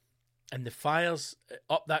 And the fires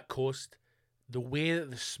up that coast, the way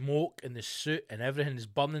that the smoke and the soot and everything is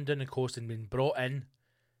burning down the coast and being brought in,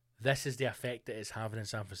 this is the effect that it's having in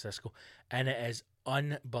San Francisco. And it is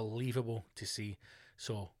unbelievable to see.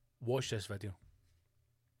 So, watch this video.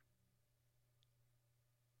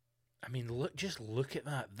 I mean, just look at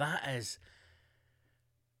that. That is...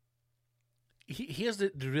 Here's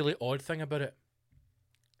the really odd thing about it.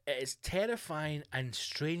 It is terrifying and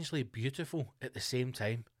strangely beautiful at the same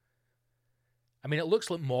time. I mean, it looks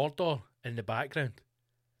like Mordor in the background,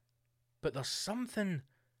 but there's something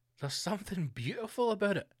beautiful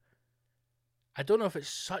about it. I don't know if it's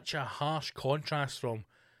such a harsh contrast from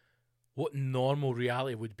what normal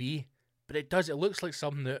reality would be, but it does. It looks like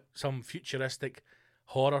some futuristic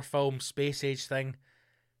horror film, space age thing,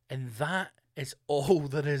 and that is all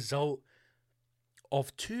the result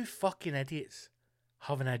of two fucking idiots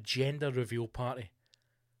having a gender reveal party.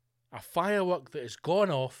 A firework that has gone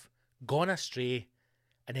off, gone astray,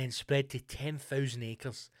 and then spread to 10,000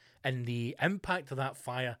 acres. And the impact of that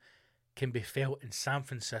fire can be felt in San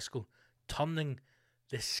Francisco, turning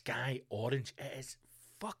the sky orange. It is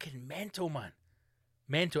fucking mental, man.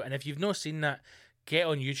 Mental. And if you've not seen that, get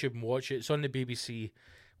on YouTube and watch it. It's on the BBC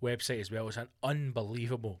website as well. It's an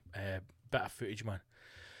unbelievable bit of footage, man.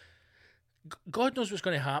 God knows what's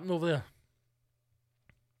going to happen over there.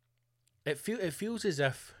 It feels as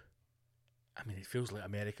if... I mean, it feels like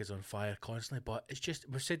America's on fire constantly, but it's just,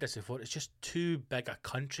 we've said this before, it's just too big a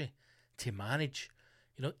country to manage.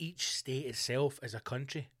 Each state itself is a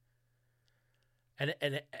country. And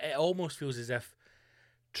it almost feels as if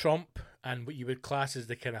Trump and what you would class as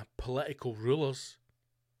the kind of political rulers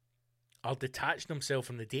are detaching themselves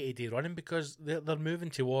from the day-to-day running because they're moving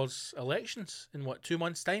towards elections in 2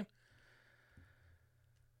 months' time.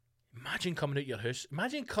 Imagine coming out your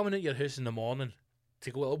house in the morning to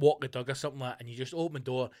go walk the dog or something like that, and you just open the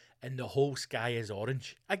door and the whole sky is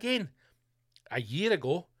orange. Again, a year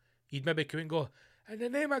ago, you'd maybe come and go, in the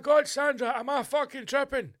name of God, Sandra, am I fucking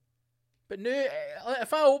tripping? But now,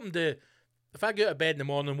 if I go out of bed in the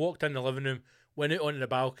morning, walked in the living room, went out onto the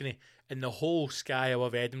balcony, and the whole sky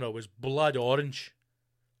above Edinburgh was blood orange,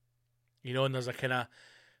 and there's a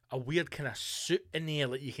weird kind of soot in the air,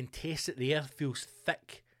 like you can taste it, the air feels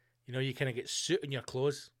thick, you kind of get soot in your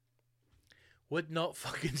clothes. Would not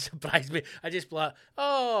fucking surprise me. I just be like,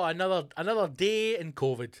 oh, another day in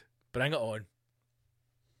COVID. Bring it on.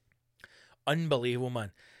 Unbelievable,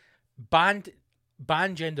 man. Ban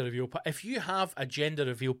gender reveal party. If you have a gender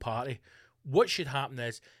reveal party what should happen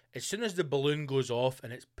is, as soon as the balloon goes off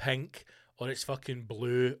and it's pink or it's fucking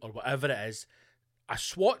blue or whatever it is, a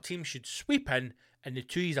SWAT team should sweep in and the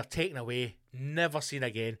toys are taken away, never seen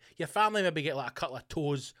again. Your family maybe get like a couple of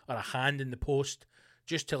toes or a hand in the post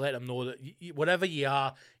just to let them know that wherever you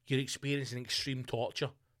are, you're experiencing extreme torture.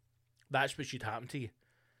 That's what should happen to you.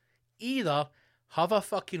 Either have a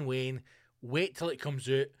fucking Wayne, wait till it comes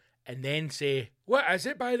out, and then say, what is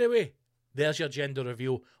it, by the way? There's your gender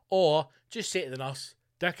reveal. Or just say to the nurse,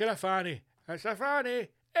 dick or a fanny? It's a fanny.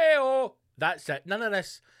 Ayo. That's it. None of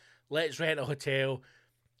this. Let's rent a hotel.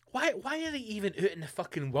 Why are they even out in the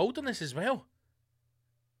fucking wilderness as well?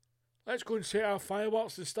 Let's go and set our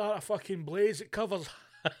fireworks and start a fucking blaze. It covers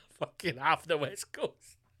fucking half the West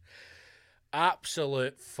Coast.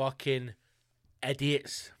 Absolute fucking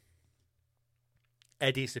idiots.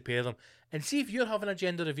 Idiots to pair them. And see, if you're having a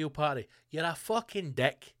gender reveal party, you're a fucking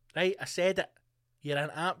dick. Right? I said it. You're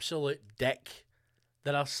an absolute dick.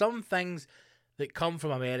 There are some things that come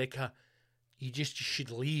from America you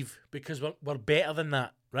should leave, because we're better than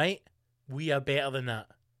that, right? We are better than that.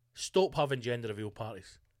 Stop having gender reveal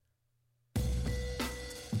parties.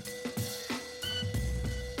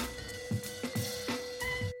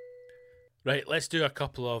 Right, let's do a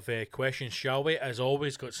couple of questions, shall we? As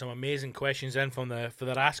always, got some amazing questions in for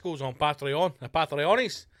the Rascals on Patreon, the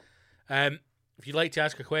Patreonis. If you'd like to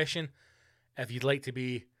ask a question, if you'd like to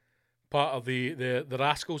be part of the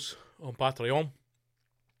Rascals on Patreon,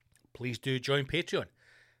 please do join Patreon.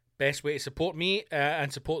 Best way to support me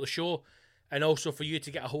and support the show, and also for you to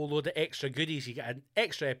get a whole load of extra goodies. You get an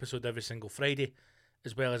extra episode every single Friday,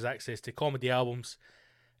 as well as access to comedy albums,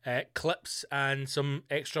 clips, and some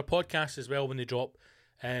extra podcasts as well when they drop.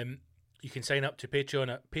 You can sign up to Patreon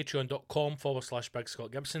at patreon.com/Big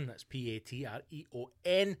Scott Gibson. That's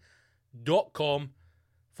patreon.com/Big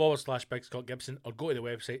Scott Gibson, or go to the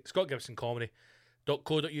website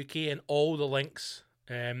scottgibsoncomedy.co.uk, and all the links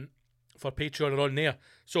for Patreon are on there.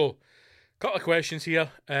 So, couple of questions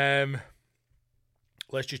here.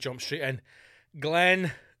 Let's just jump straight in.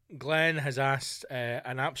 Glenn has asked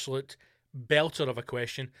an absolute belter of a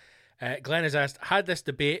question. Glenn has asked, had this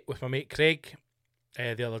debate with my mate Craig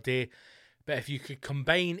the other day, but if you could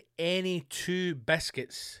combine any two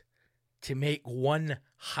biscuits to make one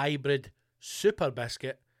hybrid super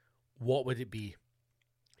biscuit, what would it be?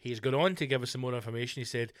 He's gone on to give us some more information. He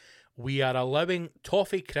said, we are allowing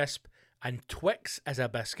Toffee Crisp and Twix as a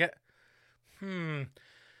biscuit.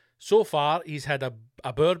 So far, he's had a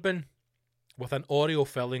bourbon with an Oreo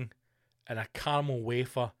filling and a caramel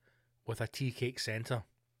wafer with a tea cake centre.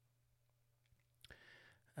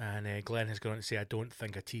 And Glenn has gone on to say, I don't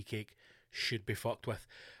think a tea cake should be fucked with.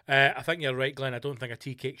 I think you're right, Glenn. I don't think a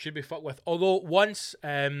tea cake should be fucked with. Although once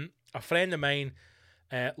a friend of mine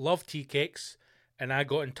loved tea cakes, and I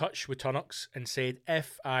got in touch with Tunnocks and said, now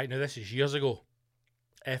this is years ago,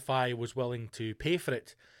 if I was willing to pay for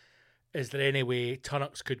it, is there any way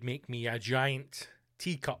Tunnocks could make me a giant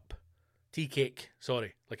tea cake,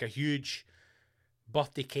 like a huge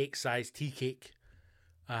birthday cake sized tea cake?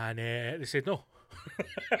 And they said no.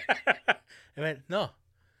 I went, no.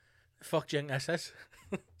 The fuck do you think this is?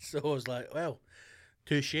 So I was like, well,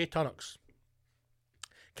 touche, Tunnocks.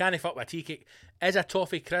 Can I fuck with a tea cake? Is a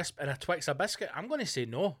Toffee Crisp and a Twix a biscuit? I'm going to say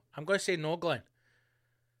no. I'm going to say no, Glenn.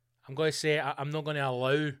 I'm going to say I'm not going to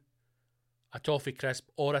allow a Toffee Crisp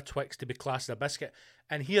or a Twix to be classed as a biscuit.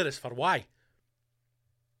 And here is for why.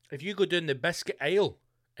 If you go down the biscuit aisle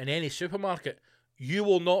in any supermarket, you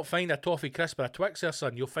will not find a Toffee Crisp or a Twix there,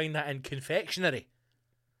 son. You'll find that in confectionery.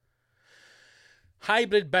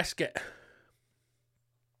 Hybrid biscuit.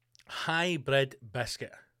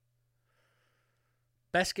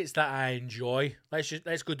 Biscuits that I enjoy.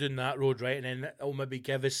 Let's go down that road, right? And then it'll maybe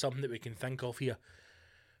give us something that we can think of here.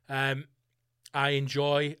 I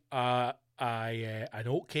enjoy an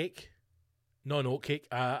oat cake. Not an oat cake.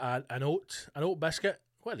 An oat biscuit.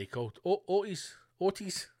 What are they called? Oaties.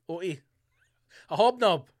 A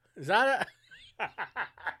hobnob. Is that it?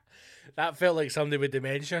 That felt like somebody with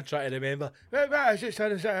dementia trying to remember. It's just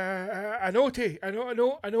an oatie.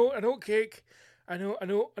 An oat cake. An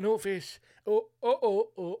oat face.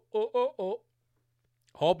 Oh.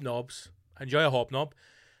 Hobnobs. I enjoy a hobnob.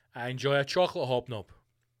 I enjoy a chocolate hobnob.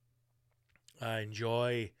 I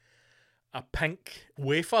enjoy a pink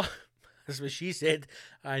wafer. That's what she said.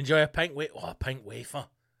 I enjoy a pink wafer. Oh, a pink wafer.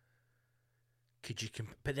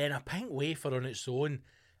 But then a pink wafer on its own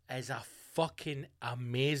is a fucking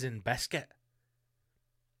amazing biscuit.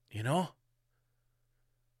 You know?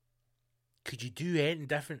 Could you do anything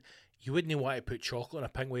different? You wouldn't want to put chocolate on a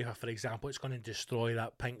pink wafer, for example. It's going to destroy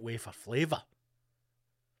that pink wafer flavour.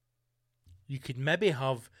 You could maybe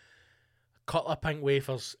have couple of pink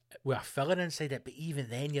wafers with a filling inside it, but even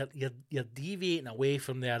then you're deviating away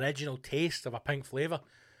from the original taste of a pink flavour.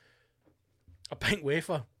 A pink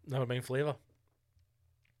wafer, never mind flavour.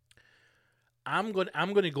 I'm going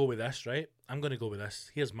to go with this, right? I'm going to go with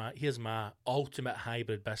this. Here's my ultimate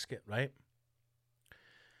hybrid biscuit, right?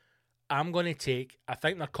 I'm going to take, I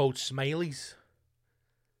think they're called Smileys.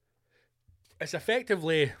 It's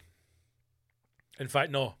effectively, in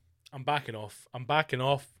fact, no, I'm backing off.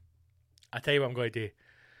 I tell you what I'm going to do.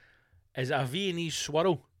 Is it a Viennese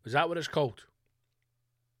swirl? Is that what it's called?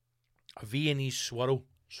 A Viennese swirl.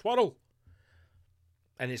 Swirl!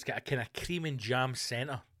 And it's got a kind of cream and jam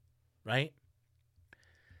centre, right?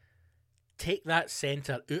 Take that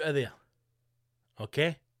centre out of there,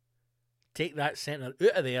 okay? Take that centre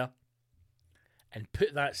out of there and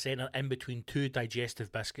put that centre in between two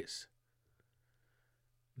digestive biscuits.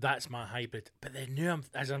 That's my hybrid. But then now,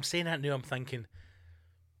 as I'm saying that now, I'm thinking,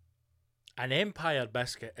 an Empire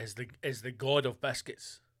biscuit is the god of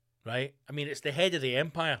biscuits, right? I mean, it's the head of the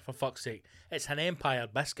empire, for fuck's sake. It's an Empire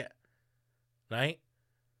biscuit, right?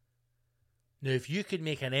 Now, if you could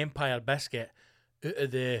make an Empire biscuit out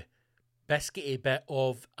of the biscuity bit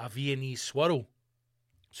of a Viennese swirl,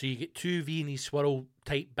 so you get two Viennese swirl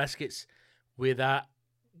type biscuits with that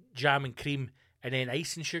jam and cream and then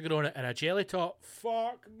icing sugar on it and a jelly top,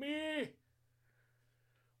 fuck me.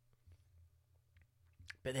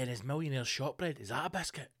 But then is Millionaire's Shortbread, is that a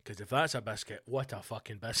biscuit? Because if that's a biscuit, what a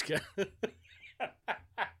fucking biscuit.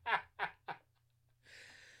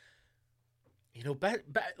 You know,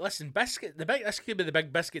 listen, biscuit. This could be the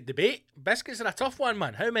big biscuit debate. Biscuits are a tough one,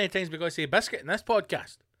 man. How many times are we going to say biscuit in this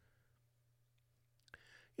podcast?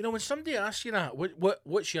 You know, when somebody asks you that,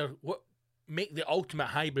 what make the ultimate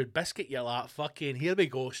hybrid biscuit? You're like, fucking, here we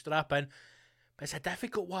go, strap in. But it's a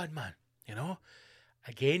difficult one, man. You know,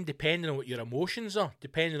 again, depending on what your emotions are,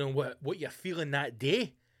 depending on what you're feeling that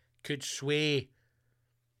day, could sway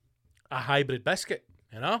a hybrid biscuit.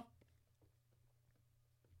 You know.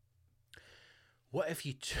 What if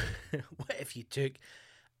you took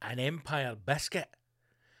an Empire biscuit,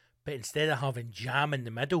 but instead of having jam in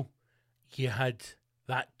the middle, you had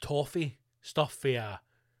that toffee stuff for a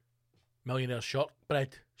Millionaire's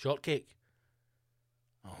shortcake?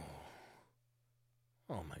 Oh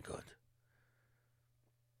my god!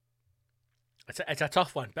 It's a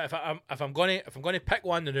tough one. But if I'm going to pick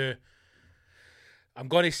one to do, I'm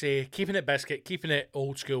going to say keeping it biscuit, keeping it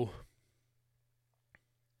old school.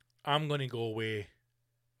 I'm going to go with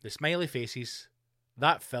the smiley faces,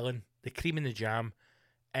 that filling, the cream and the jam,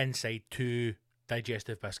 inside two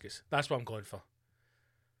digestive biscuits. That's what I'm going for.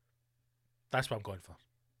 Bare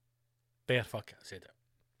fuck it, I said it.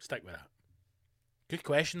 Stick with that. Good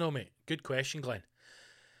question though, mate. Good question, Glenn.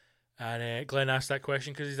 And Glenn asked that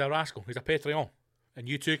question because he's a rascal. He's a Patreon. And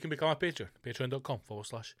you too can become a Patreon.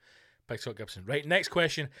 Patreon.com/Big Scott Gibson. Right, next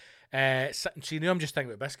question. See, now I'm just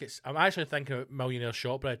thinking about biscuits. I'm actually thinking about Millionaire's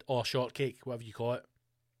Shortbread or shortcake, whatever you call it.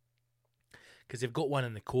 Because they've got one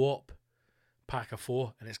in the Co-op, pack of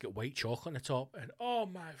 4, and it's got white chocolate on the top. And oh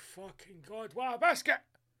my fucking god, what a biscuit!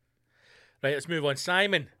 Right, let's move on.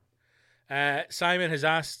 Simon. Simon has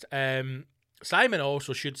asked, Simon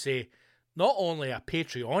also should say, not only a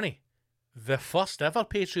Patreon, the first ever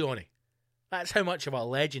Patreon. That's how much of a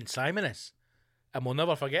legend Simon is. And we'll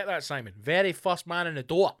never forget that, Simon. Very first man in the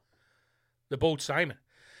door. The bold Simon.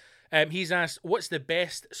 He's asked, what's the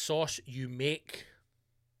best sauce you make?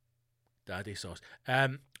 Daddy sauce.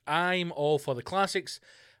 I'm all for the classics.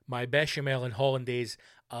 My bechamel and hollandaise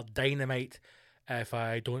are dynamite, if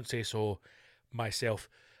I don't say so myself.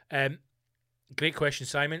 Great question,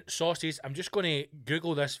 Simon. Sauces. I'm just going to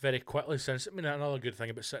Google this very quickly, since I mean, another good thing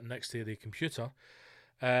about sitting next to the computer.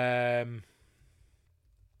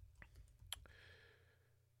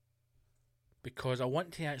 Because I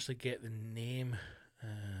want to actually get the name.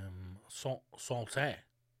 Saucier.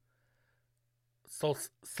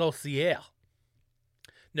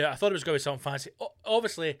 No, I thought it was going to be something fancy.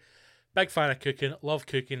 Obviously, big fan of cooking, love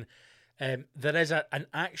cooking. There is an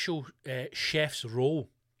actual chef's role.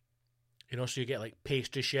 You know, so you get like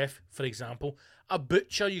pastry chef, for example. A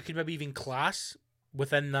butcher, you can maybe even class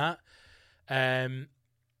within that. And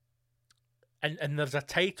there's a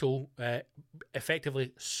title,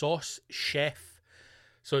 effectively sauce chef.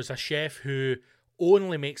 So it's a chef who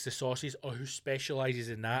only makes the sauces or who specialises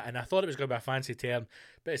in that. And I thought it was going to be a fancy term,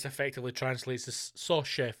 but it's effectively translates to sauce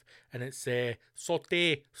chef, and it's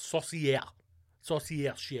saucier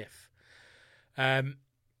chef. Now,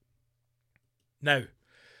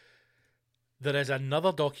 there is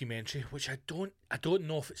another documentary which I don't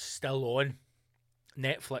know if it's still on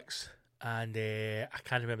Netflix, and I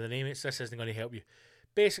can't remember the name. This isn't going to help you,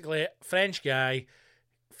 basically, French guy,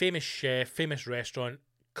 famous chef, famous restaurant,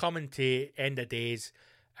 coming to end of days,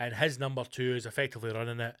 and his number 2 is effectively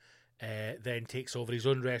running it, then takes over his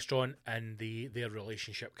own restaurant, and their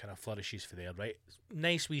relationship kind of flourishes for there, right?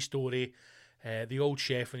 Nice wee story. The old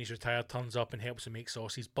chef, when he's retired, turns up and helps him make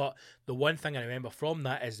sauces. But the one thing I remember from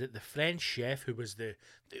that is that the French chef, who was the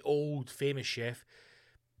old famous chef,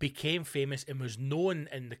 became famous and was known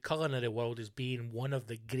in the culinary world as being one of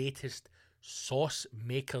the greatest sauce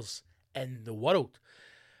makers in the world.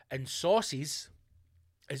 And sauces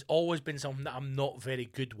has always been something that I'm not very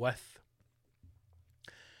good with.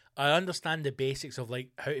 I understand the basics of like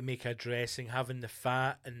how to make a dressing, having the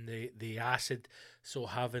fat and the acid, so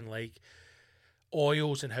having like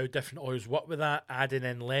oils and how different oils work with that, adding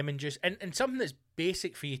in lemon juice, and something that's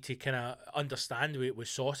basic for you to kind of understand with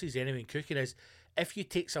sauces anyway in cooking is if you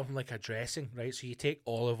take something like a dressing, right? So you take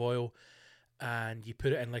olive oil and you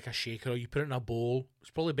put it in like a shaker, or you put it in a bowl.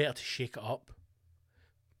 It's probably better to shake it up,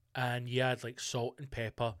 and you add like salt and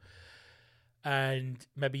pepper, and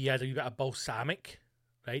maybe you add a wee bit of balsamic,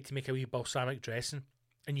 right, to make a wee balsamic dressing,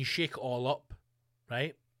 and you shake it all up,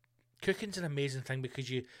 right? Cooking's an amazing thing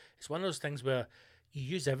because it's one of those things where you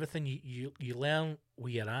use everything. You learn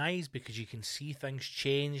with your eyes because you can see things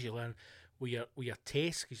change. You learn with your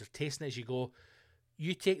taste because you're tasting it as you go.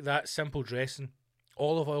 You take that simple dressing,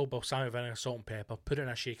 olive oil, balsamic vinegar, salt and pepper, put it in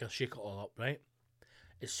a shaker, shake it all up, right?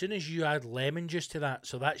 As soon as you add lemon juice to that,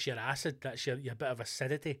 so that's your acid, that's your bit of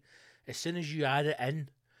acidity. As soon as you add it in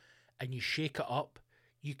and you shake it up,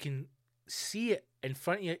 you can see it in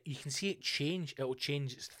front of you. You can see it change. It will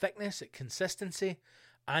change its thickness, its consistency,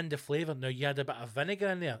 and the flavour. Now, you add a bit of vinegar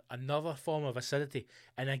in there, another form of acidity,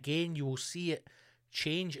 and again, you will see it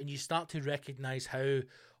change, and you start to recognise how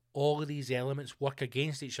all of these elements work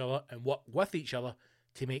against each other and work with each other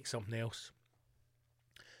to make something else.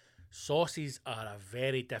 Sauces are a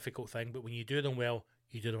very difficult thing, but when you do them well,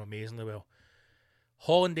 you do them amazingly well.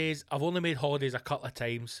 Hollandaise, I've only made hollandaise a couple of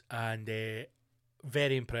times, and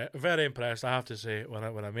very impressed, I have to say, when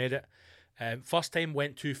I made it. First time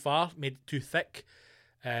went too far, made it too thick.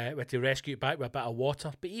 We had to rescue it back with a bit of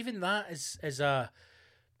water. But even that it's a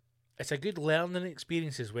good learning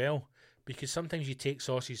experience as well, because sometimes you take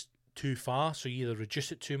sauces too far, so you either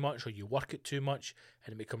reduce it too much or you work it too much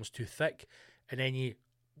and it becomes too thick, and then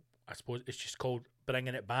I suppose it's just called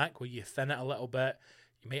bringing it back, where you thin it a little bit.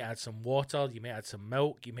 You might add some water, you might add some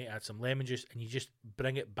milk, you might add some lemon juice, and you just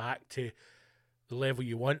bring it back to the level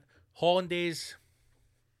you want. Hollandaise,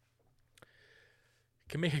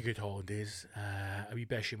 can make a good hollandaise. A wee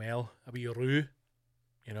bechamel, a wee roux,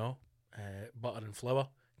 butter and flour.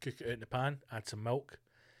 Cook it out in the pan, add some milk.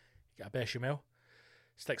 You get a bechamel.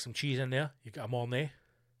 Stick some cheese in there. You get a mornay.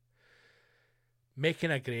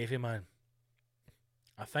 Making a gravy, man.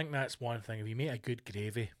 I think that's one thing. If you make a good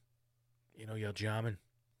gravy, you're jamming.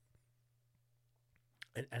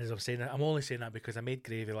 And as I'm saying that, I'm only saying that because I made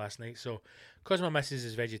gravy last night. So, because my missus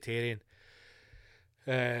is vegetarian,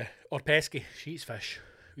 or pesky, she eats fish.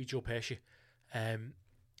 We Joe Pesci.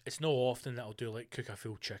 It's no often that I'll do cook a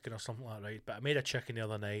full chicken or something like that, right? But I made a chicken the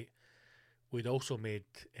other night. We'd also made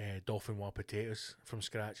dauphinoise potatoes from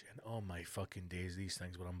scratch, and oh my fucking days, these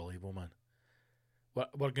things were unbelievable, man.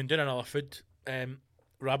 We're going down another food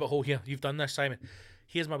rabbit hole here. You've done this, Simon.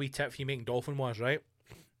 Here's my wee tip for you making dauphinoise, right?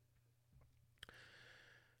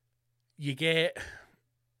 You get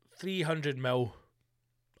 300 ml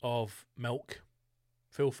of milk,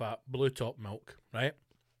 full fat, blue top milk, right?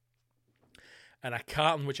 And a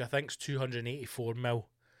carton, which I think is 284 ml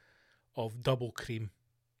of double cream.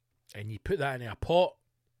 And you put that in a pot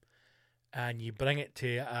and you bring it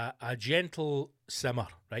to a gentle simmer,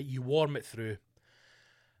 right? You warm it through.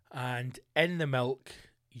 And in the milk,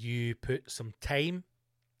 you put some thyme,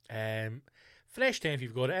 fresh thyme if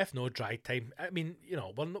you've got it, if not, dry thyme. I mean,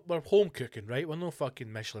 we're home cooking, right? We're no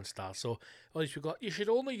fucking Michelin star, so all these people you should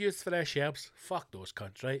only use fresh herbs. Fuck those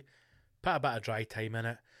cunts, right? Put a bit of dry thyme in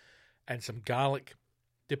it and some garlic,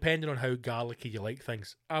 depending on how garlicky you like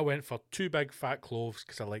things. I went for 2 big fat cloves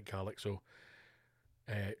because I like garlic, so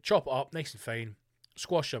chop it up nice and fine,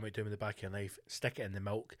 squash it down with the back of your knife, stick it in the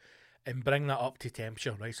milk, and bring that up to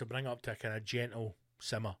temperature, right? So bring it up to a kind of gentle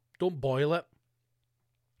simmer. Don't boil it,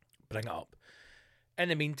 bring it up. In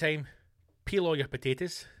the meantime, peel all your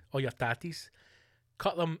potatoes, all your tatties,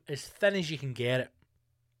 cut them as thin as you can get it,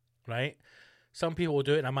 right? Some people will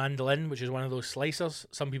do it in a mandolin, which is one of those slicers.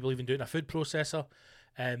 Some people even do it in a food processor.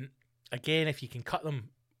 Again, if you can cut them,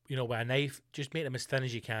 with a knife, just make them as thin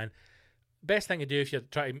as you can. Best thing to do if you're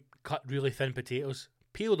trying to cut really thin potatoes,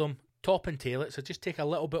 peel them, top and tail it. So just take a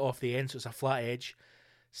little bit off the end so it's a flat edge.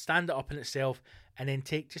 stand it up in itself, and then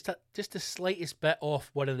take just the slightest bit off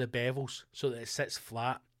one of the bevels so that it sits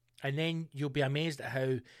flat. And then you'll be amazed at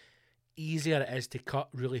how easier it is to cut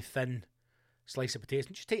really thin slice of potatoes.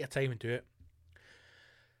 Just take your time and do it.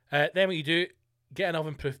 Then what you do, get an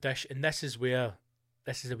oven-proof dish, and this is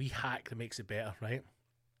a wee hack that makes it better, right?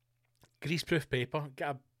 Greaseproof paper. Get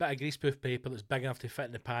a bit of greaseproof paper that's big enough to fit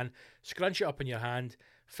in the pan. Scrunch it up in your hand,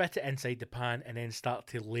 fit it inside the pan, and then start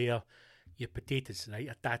to layer your potatoes, right?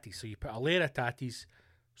 Your tatties. So you put a layer of tatties,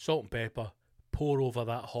 salt and pepper, pour over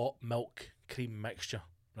that hot milk cream mixture,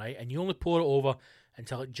 right? And you only pour it over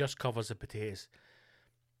until it just covers the potatoes.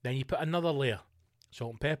 Then you put another layer,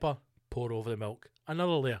 salt and pepper, pour over the milk.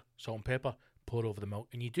 Another layer, salt and pepper, pour over the milk.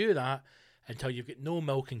 And you do that until you've got no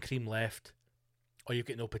milk and cream left, or you've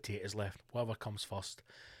got no potatoes left, whatever comes first.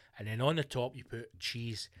 And then on the top you put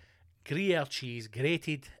cheese, Gruyere cheese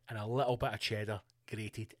grated, and a little bit of cheddar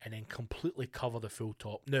grated, and then completely cover the full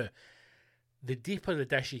top. Now, the deeper the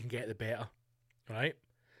dish you can get, the better, right?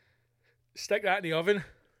 Stick that in the oven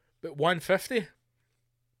at 150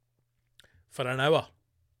 for an hour.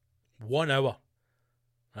 1 hour,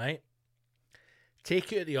 right?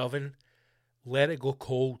 Take it out of the oven, let it go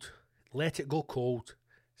cold,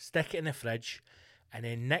 stick it in the fridge, and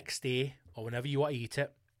then next day, or whenever you want to eat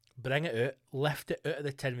it, bring it out, lift it out of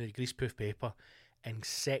the tin with the greaseproof paper, and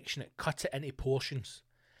section it, cut it into portions,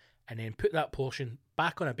 and then put that portion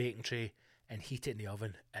back on a baking tray and heat it in the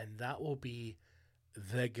oven, and that will be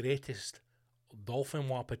the greatest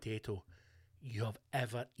dauphinoise potato you have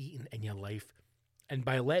ever eaten in your life. And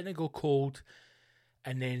by letting it go cold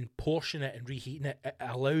and then portion it and reheating it, it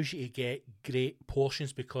allows you to get great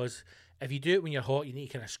portions, because if you do it when you're hot, you need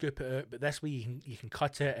to kind of scoop it out, but this way you can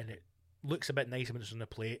cut it and it looks a bit nicer when it's on the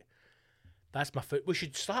plate. That's my food. We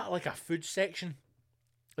should start like a food section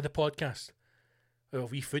of the podcast, or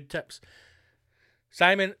wee food tips.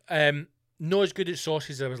 Simon, not as good at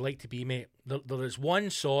sauces as I would like to be, mate. There is one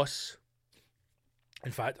sauce.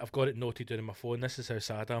 In fact, I've got it noted down on my phone. This is how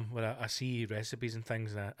sad I am, where I see recipes and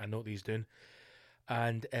things, and I note these down.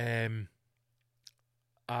 And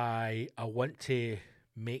I want to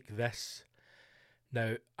make this.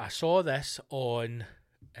 Now, I saw this on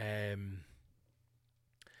a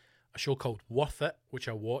show called Worth It, which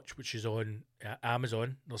I watch, which is on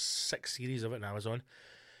Amazon. There's 6 series of it on Amazon.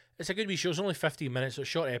 It's a good wee show. It's only 15 minutes, so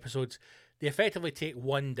short episodes. They effectively take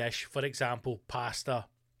one dish, for example, pasta,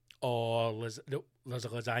 or there's a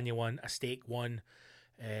lasagna one, a steak one,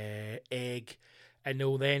 egg, and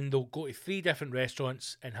they'll go to 3 different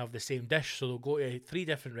restaurants and have the same dish. So they'll go to 3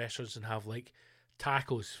 different restaurants and have like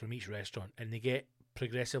tacos from each restaurant, and they get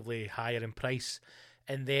progressively higher in price.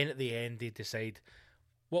 And then at the end, they decide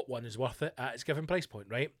what one is worth it at its given price point,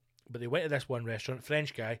 right? But they went to this one restaurant,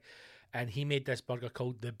 French guy, and he made this burger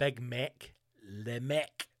called the Big Mac, Le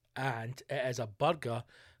Mac, and it is a burger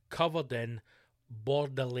covered in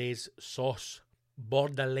Bordelaise sauce.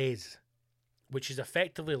 Bordelaise, which is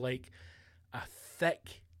effectively like a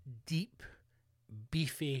thick, deep,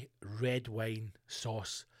 beefy red wine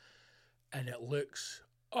sauce, and it looks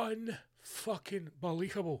unfucking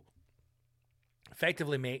believable.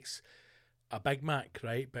 Effectively makes a Big Mac,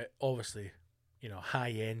 right? But obviously,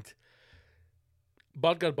 high end.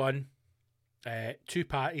 Burger bun, 2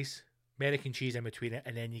 patties, American cheese in between it,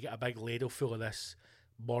 and then you get a big ladle full of this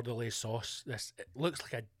Bordelaise sauce. It looks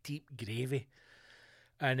like a deep gravy,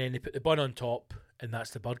 and then they put the bun on top, and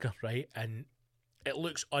that's the burger, right? And it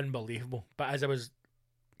looks unbelievable. But as I was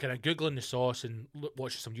kind of googling the sauce and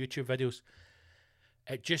watching some YouTube videos,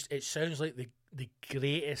 it sounds like the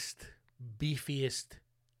greatest, beefiest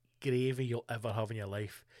gravy you'll ever have in your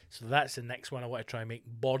life. So that's the next one I want to try and make,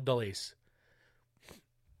 Bordelaise.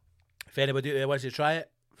 If anybody out there wants to try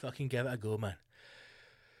it, fucking give it a go, man.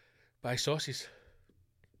 Buy sauces.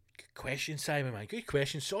 Good question, Simon, man. Good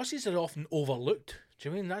question. Sauces are often overlooked. Do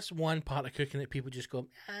you mean that's one part of cooking that people just go,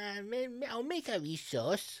 I'll make a wee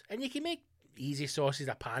sauce. And you can make easy sauces,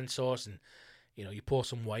 a pan sauce, and you pour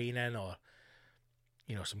some wine in, or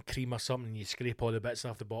some cream or something, and you scrape all the bits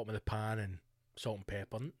off the bottom of the pan and salt and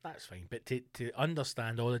pepper. And that's fine. But to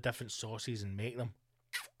understand all the different sauces and make them,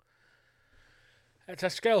 it's a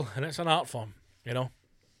skill and it's an art form,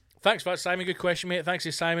 Thanks for that, Simon. Good question, mate. Thanks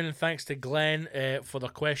to Simon and thanks to Glenn for their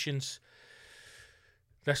questions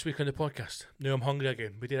this week on the podcast. Now I'm hungry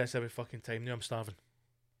again. We do this every fucking time. Now I'm starving.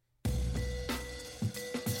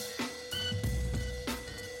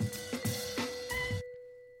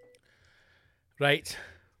 Right.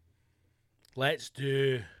 Let's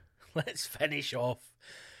finish off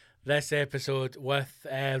this episode with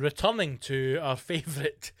returning to our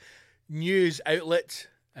favourite news outlet.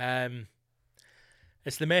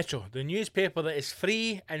 It's the Metro, the newspaper that is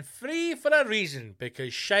free, and free for a reason,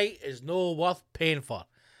 because shite is no worth paying for.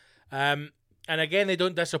 And again, they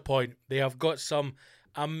don't disappoint. They have got some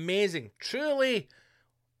amazing, truly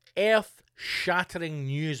earth-shattering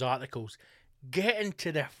news articles getting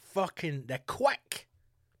to the quick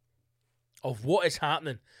of what is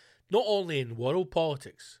happening, not only in world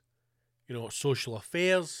politics, social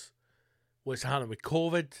affairs, what's happening with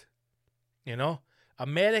COVID,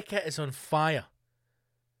 America is on fire.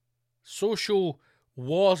 Social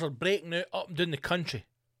wars are breaking out up and down the country.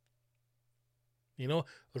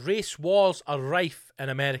 Race wars are rife in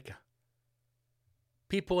America.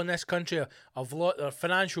 People in this country have lost their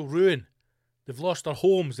financial ruin. They've lost their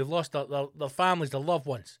homes. They've lost their families, their loved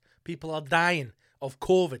ones. People are dying of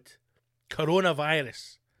COVID,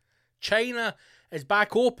 coronavirus. China is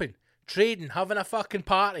back open, trading, having a fucking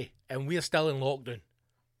party, and we're still in lockdown.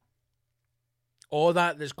 All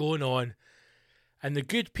that's going on. And the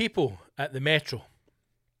good people at the Metro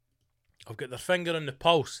have got their finger on the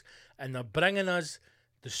pulse, and they're bringing us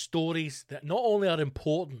the stories that not only are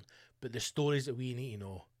important, but the stories that we need to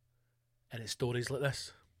know. And it's stories like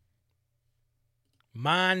this.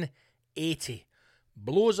 Man 80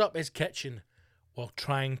 blows up his kitchen while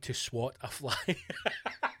trying to swat a fly.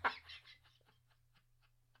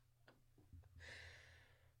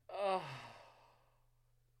 Oh.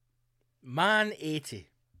 Man 80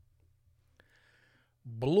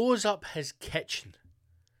 blows up his kitchen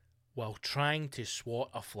while trying to swat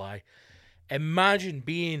a fly. Imagine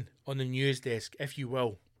being on the news desk, if you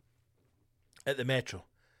will, at the Metro.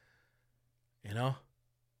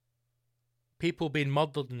 People being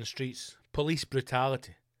murdered in the streets, police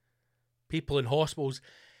brutality, people in hospitals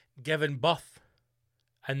giving birth,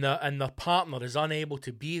 and their partner is unable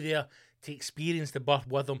to be there to experience the birth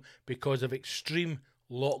with them because of extreme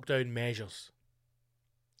lockdown measures.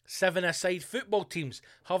 7-a-side football teams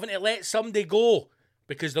having to let somebody go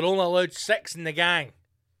because they're only allowed 6 in the gang.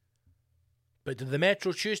 But do the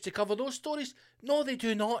Metro choose to cover those stories? No, they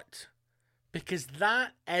do not. Because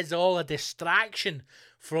that is all a distraction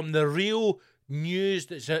from the real news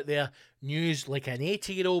that's out there. News like an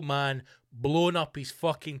 80-year-old man blowing up his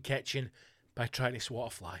fucking kitchen by trying to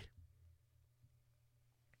swat a fly.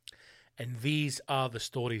 And these are the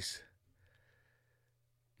stories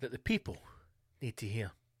that the people need to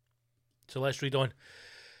hear. So let's read on.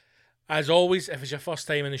 As always, if it's your first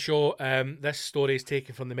time in the show, this story is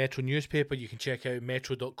taken from the Metro newspaper. You can check out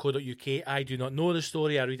metro.co.uk. I do not know the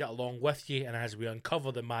story. I read it along with you, and as we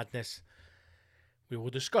uncover the madness, we will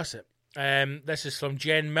discuss it. This is from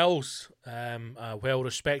Jen Mills, a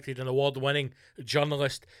well-respected and award-winning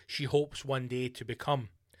journalist she hopes one day to become.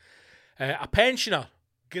 A pensioner.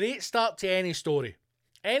 Great start to any story.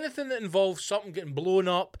 Anything that involves something getting blown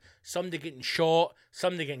up, somebody getting shot,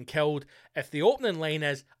 somebody getting killed, if the opening line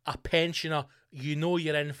is a pensioner, you know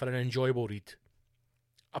you're in for an enjoyable read.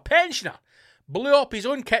 A pensioner blew up his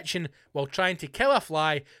own kitchen while trying to kill a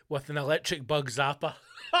fly with an electric bug zapper.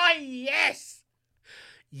 Ah, yes!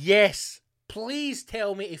 Yes. Please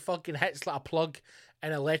tell me he fucking hits like a plug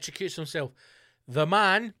and electrocutes himself. The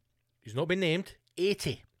man, who's not been named,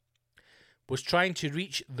 80, was trying to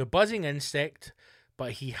reach the buzzing insect,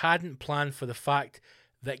 but he hadn't planned for the fact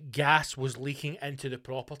that gas was leaking into the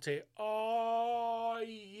property. Oh,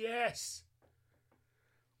 yes.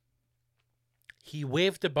 He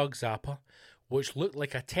waved the bug zapper, which looked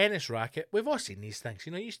like a tennis racket. We've all seen these things.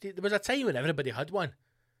 There was a time when everybody had one.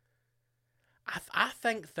 I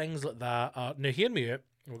think things like that are... Now, hear me out.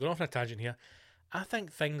 We're going off on a tangent here. I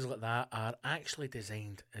think things like that are actually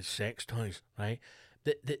designed as sex toys, right?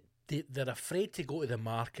 They're afraid to go to the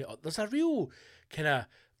market. There's a real kind of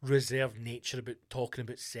reserved nature about talking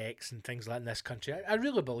about sex and things like that in this country. I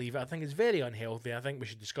really believe it. I think it's very unhealthy. I think we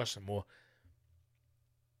should discuss it more.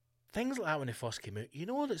 Things like that when they first came out, you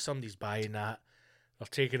know that somebody's buying that, they're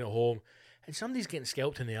taking it home, and somebody's getting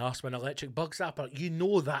scalped in the arse with an electric bug zapper. You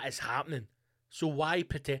know that is happening. So why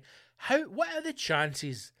pretend? What are the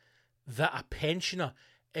chances that a pensioner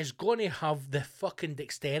is going to have the fucking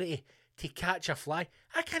dexterity to catch a fly?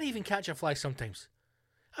 I can't even catch a fly sometimes.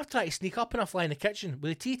 I've tried to sneak up on a fly in the kitchen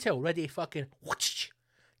with a tea towel ready to fucking whoosh.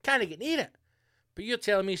 Can't get near it. But you're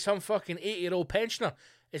telling me some fucking 80-year-old pensioner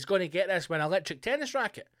is going to get this with an electric tennis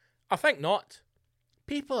racket? I think not.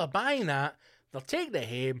 People are buying that, they're taking it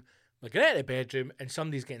home, they're going out of the bedroom, and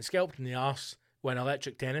somebody's getting scalped in the arse with an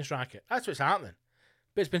electric tennis racket. That's what's happening.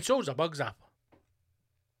 But it's been sold as a bug zapper.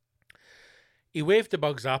 He waved the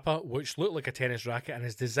bug zapper, which looked like a tennis racket, and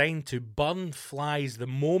is designed to burn flies the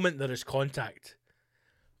moment there is contact.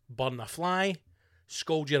 Burn a fly,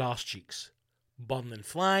 scald your arse cheeks. Burning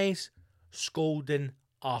flies, scalding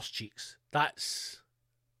arse cheeks. That's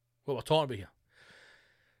what we're talking about here.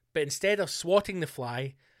 But instead of swatting the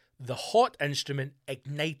fly, the hot instrument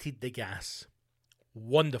ignited the gas.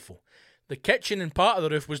 Wonderful. The kitchen and part of the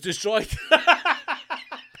roof was destroyed.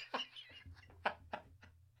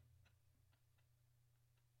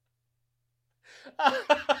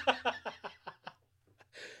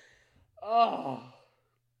 Oh.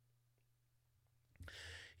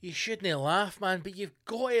 You shouldn't laugh, man, but you've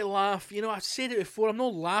got to laugh. You know, I've said it before, I'm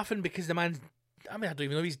not laughing because the man, I don't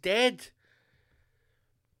even know he's dead.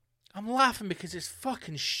 I'm laughing because it's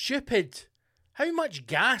fucking stupid. How much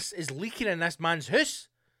gas is leaking in this man's house?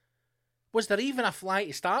 Was there even a fly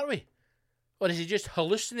to start with? Or is he just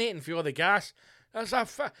hallucinating for all the gas?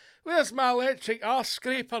 Where's my electric arse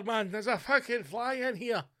scraper, man? There's a fucking fly in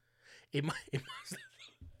here. He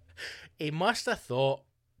must have thought,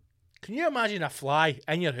 can you imagine a fly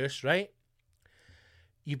in your house, right?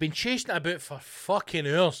 You've been chasing it about for fucking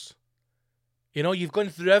hours. You know, you've gone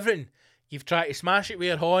through everything. You've tried to smash it with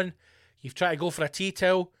your horn. You've tried to go for a tea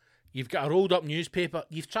towel. You've got a rolled up newspaper.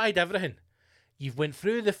 You've tried everything. You've went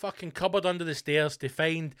through the fucking cupboard under the stairs to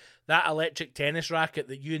find that electric tennis racket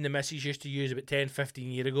that you and the missus used to use about 10, 15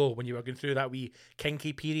 years ago when you were going through that wee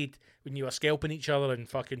kinky period when you were scalping each other and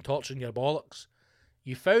fucking torturing your bollocks.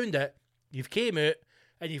 You found it. You've came out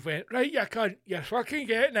and you've went, right, you cunt, you're fucking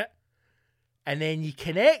getting it. And then you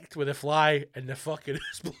connect with the fly and the fucking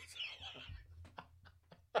house blows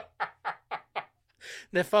up.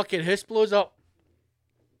 The fucking house blows up.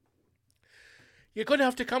 You're going to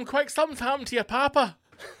have to come quick. Something's happened to your papa.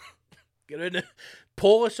 Get in the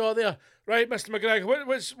police all there. Right, Mr. McGregor,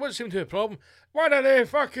 what seemed to be the problem? One of the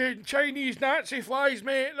fucking Chinese Nazi flies,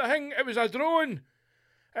 mate. The thing, it was a drone.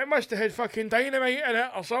 It must have had fucking dynamite in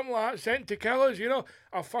it or something like that, sent to kill us, you know.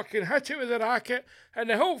 I fucking hit it with a racket and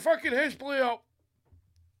the whole fucking house blew up.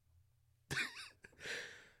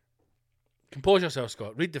 Compose yourself,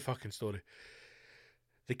 Scott. Read the fucking story.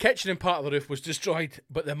 The kitchen and part of the roof was destroyed,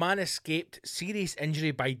 but the man escaped serious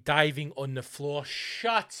injury by diving on the floor.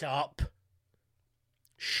 Shut up.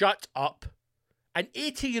 Shut up. An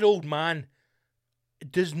 80-year-old man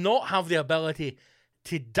does not have the ability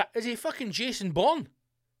to die. Is he fucking Jason Bourne?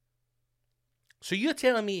 So you're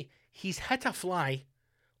telling me he's hit a fly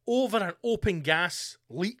over an open gas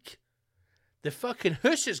leak? The fucking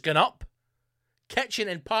house has gone up. Kitchen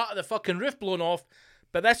and part of the fucking roof blown off.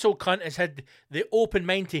 But this old cunt has had the open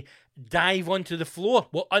mind to dive onto the floor,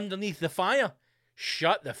 well, underneath the fire.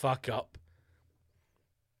 Shut the fuck up.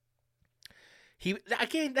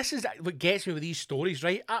 Again, this is what gets me with these stories,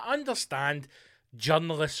 right? I understand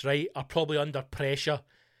journalists, right, are probably under pressure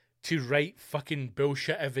to write fucking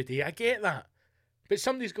bullshit every day. I get that. But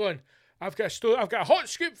somebody's going, I've got a hot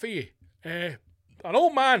scoop for you. An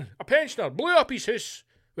old man, a pensioner, blew up his house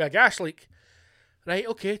with a gas leak. Right,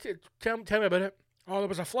 okay, tell me about it. Oh, there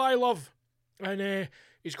was a fly, love, and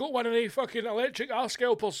he's got one of the fucking electric arse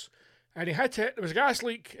scalpers, and he hit it, there was a gas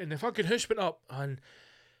leak, and the fucking house went up, and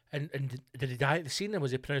did he die at the scene, or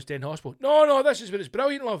was he pronounced dead in hospital? No, this is where it's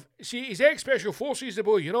brilliant, love. See, he's ex-special forces, the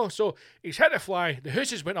boy, you know, so he's hit the fly, the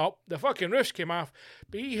houses went up, the fucking roofs came off,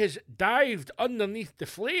 but he has dived underneath the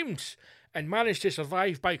flames, and managed to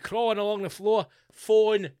survive by crawling along the floor,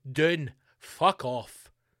 phone down. Fuck off.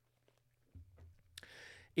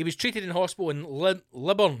 He was treated in hospital in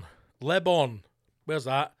Libourne, where's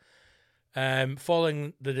that?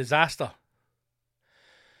 Following the disaster,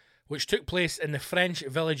 which took place in the French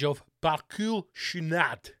village of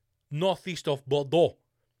Barcoul-Chunade, northeast of Bordeaux,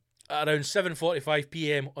 at around 7:45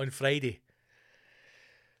 p.m. on Friday.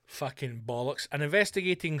 Fucking bollocks. An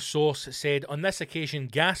investigating source said on this occasion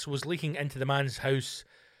gas was leaking into the man's house.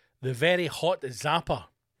 The very hot zapper,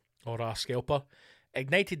 or a scalper,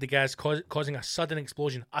 ignited the gas, causing a sudden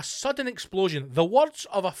explosion. A sudden explosion. The words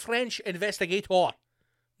of a French investigator.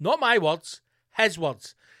 Not my words, his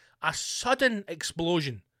words. A sudden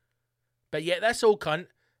explosion. But yet this old cunt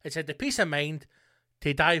has had the peace of mind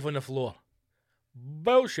to dive on the floor.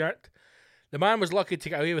 Bullshit. The man was lucky to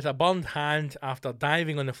get away with a burned hand after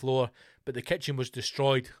diving on the floor, but the kitchen was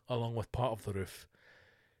destroyed along with part of the roof.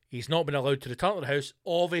 He's not been allowed to return to the house,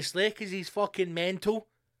 obviously, because he's fucking mental,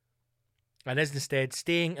 and is instead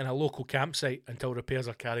staying in a local campsite until repairs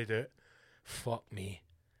are carried out. Fuck me.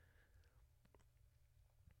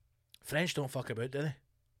 French don't fuck about, do they?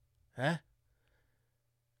 Huh?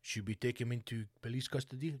 Should we take him into police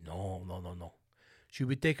custody? No. Should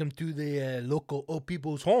we take him to the local old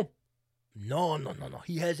people's home? No.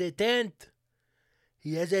 He has a tent.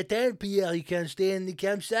 Pierre. He can stay in the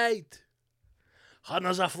campsite.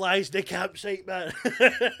 Hundreds of flies in the campsite, man.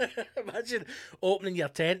 Imagine opening your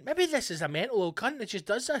tent. Maybe this is a mental old cunt that just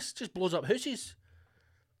does this. Just blows up houses.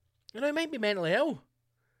 You know, he might be mentally ill.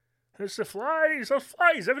 It's the flies. There's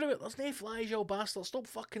flies everywhere. There's no flies, you old bastard. Stop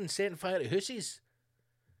fucking setting fire to hussies.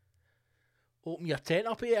 Open your tent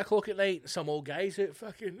up at 8 o'clock at night and some old guys out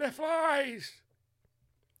fucking, the flies.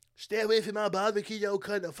 Stay away from my barbecue, you old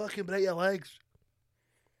cunt. I'll fucking break your legs.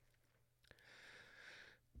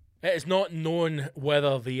 It is not known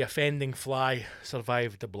whether the offending fly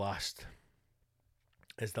survived the blast,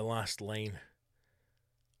 is the last line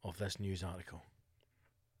of this news article.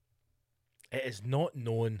 It is not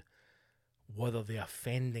known whether the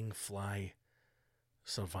offending fly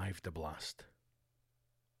survived the blast,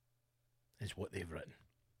 is what they've written.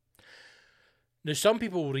 Now, some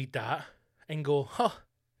people will read that and go,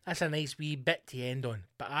 that's a nice wee bit to end on.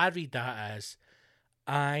 But I read that as,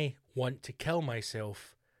 I want to kill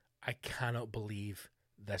myself. I cannot believe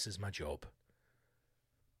this is my job.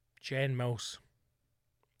 Jen Mills,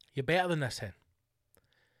 you're better than this, hen.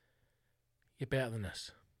 You're better than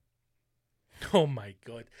this. Oh my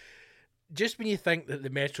God. Just when you think that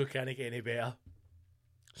the Metro can't get any better,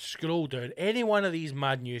 scroll down. Any one of these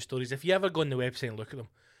mad news stories, if you ever go on the website and look at them,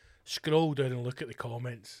 scroll down and look at the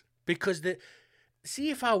comments. Because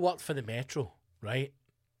see if I worked for the Metro, right?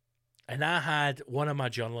 And I had one of my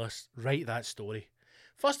journalists write that story.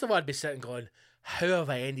 First of all, I'd be sitting going, how have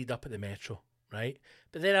I ended up at the Metro, right?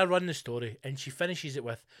 But then I run the story and she finishes it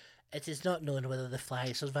with, it is not known whether the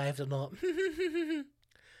fly survived or not.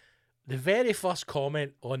 The very first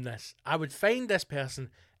comment on this, I would find this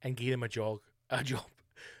person and give them a job.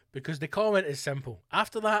 Because the comment is simple.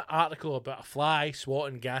 After that article about a fly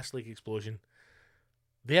swatting gas leak explosion,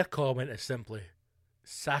 their comment is simply,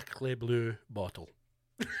 Sacre Bleu bottle.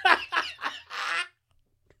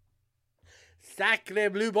 Sacre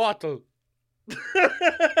Bleu bottle.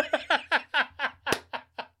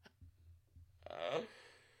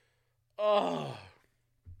 Oh,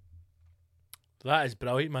 that is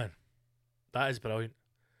brilliant, man. That is brilliant.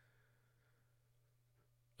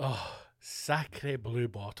 Oh, Sacre Bleu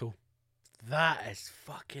bottle. That is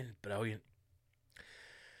fucking brilliant.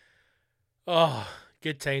 Oh,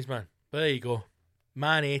 good times, man. But there you go.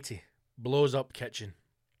 Man 80 blows up kitchen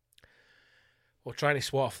while trying to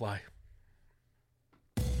swat a fly.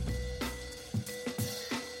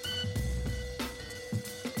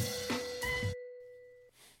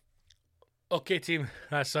 Okay, team,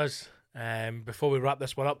 that's us. Before we wrap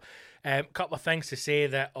this one up, a couple of things to say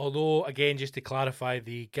that although, again, just to clarify,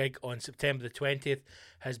 the gig on September the 20th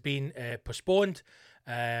has been postponed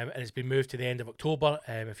and it's been moved to the end of October.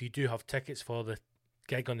 If you do have tickets for the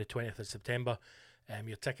gig on the 20th of September,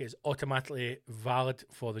 your ticket is automatically valid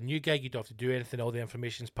for the new gig. You don't have to do anything. All the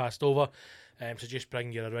information's passed over. So just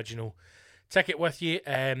bring your original ticket with you,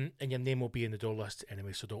 and your name will be in the door list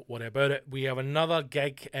anyway, so don't worry about it. We have another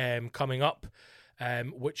gig coming up,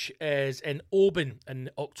 which is in Oban on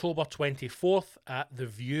October 24th at The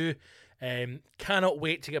View. Cannot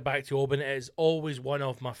wait to get back to Oban. It is always one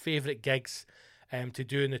of my favourite gigs to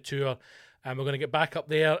do in the tour, and we're going to get back up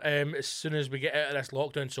there as soon as we get out of this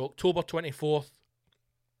lockdown. So October 24th,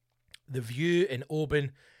 The View in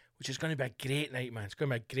Oban, which is going to be a great night, man. It's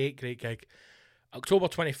going to be a great, great gig. October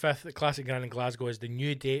 25th at Classic Grand in Glasgow is the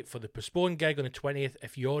new date for the postponed gig on the 20th.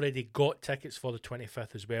 If you already got tickets for the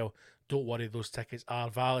 25th as well, don't worry, those tickets are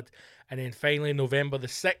valid. And then finally, November the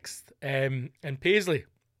 6th in Paisley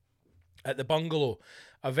at the Bungalow,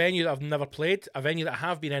 a venue that I've never played, a venue that I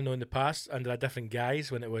have been in the past under a different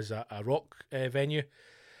guise when it was a rock venue.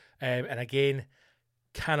 And again,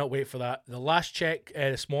 cannot wait for that. The last check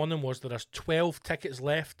this morning was there's 12 tickets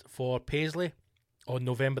left for Paisley on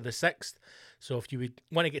November the 6th. So if you would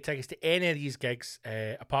want to get tickets to any of these gigs,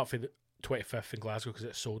 apart from the 25th in Glasgow because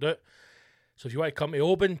it's sold out. So if you want to come to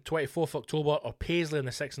Oban, 24th October, or Paisley on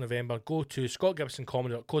the 6th of November, go to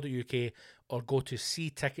scottgibsoncomedy.co.uk or go to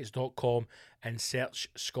ctickets.com and search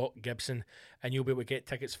Scott Gibson, and you'll be able to get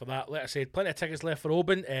tickets for that. Like I said, plenty of tickets left for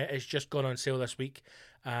Oban. It's just gone on sale this week,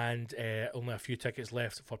 and only a few tickets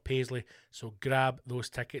left for Paisley. So grab those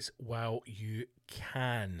tickets while you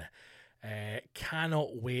can.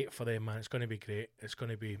 Cannot wait for them, man. It's going to be great. It's just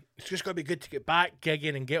going to be good to get back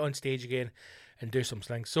gigging and get on stage again and do some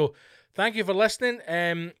things. So thank you for listening.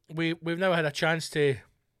 We've now had a chance to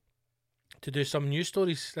do some news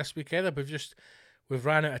stories this week either. We've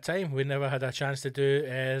ran out of time. We never had a chance to do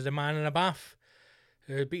the man in a bath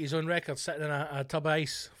who beat his own record sitting in a tub of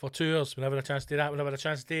ice for 2 hours. We never had a chance to do that. We never had a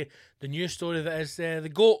chance to do the news story that is the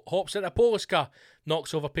goat hops into a police car,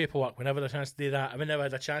 knocks over paperwork. We never had a chance to do that. And we never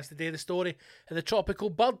had a chance to do the story of the tropical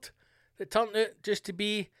bird that turned out just to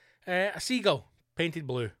be a seagull painted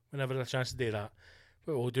blue. We never had a chance to do that.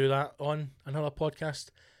 But we'll do that on another podcast,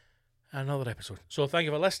 another episode. So thank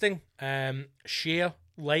you for listening. Share,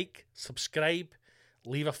 like, subscribe,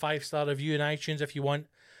 leave a 5-star review in iTunes if you want.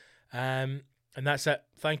 And that's it.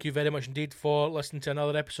 Thank you very much indeed for listening to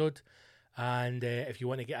another episode. And if you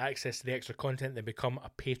want to get access to the extra content, then become a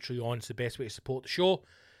Patreon. It's the best way to support the show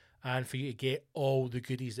and for you to get all the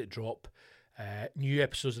goodies that drop. New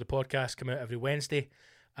episodes of the podcast come out every Wednesday,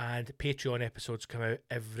 and Patreon episodes come out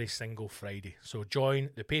every single Friday. So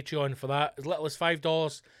join the Patreon for that, as little as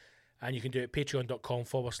 $5, and you can do it at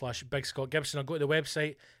patreon.com/Big Scott Gibson, or go to the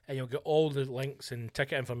website and you'll get all the links and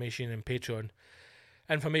ticket information and Patreon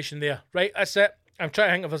information there. Right, that's it. I'm trying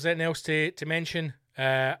to think if there's anything else to mention.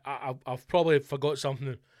 I've probably forgot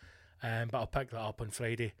something, but I'll pick that up on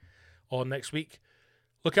Friday or next week.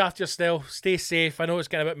 Look after yourself, stay safe. I know it's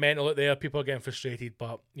getting a bit mental out there, people are getting frustrated,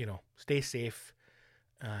 but, you know, stay safe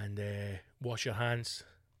and wash your hands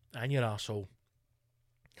and your arsehole.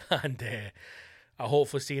 And I'll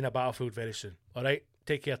hopefully see you in a battlefield very soon. Alright,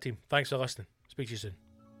 take care, team. Thanks for listening. Speak to you soon.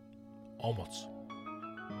 Onwards.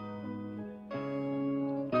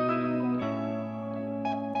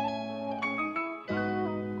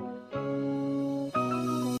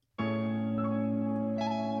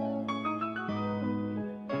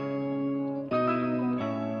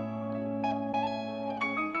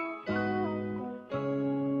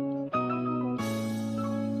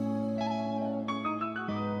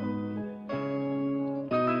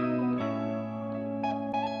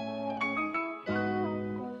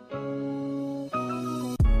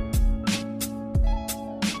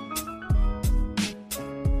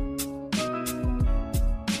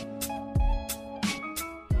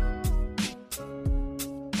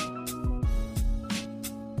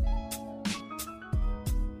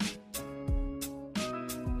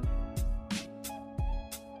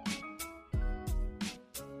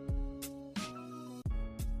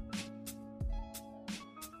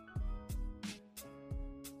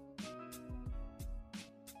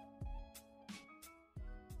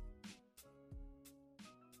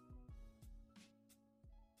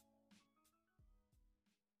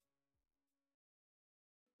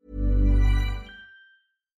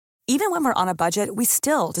 Even when we're on a budget, we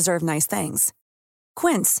still deserve nice things.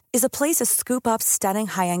 Quince is a place to scoop up stunning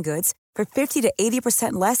high-end goods for 50 to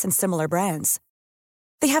 80% less than similar brands.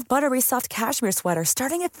 They have buttery soft cashmere sweaters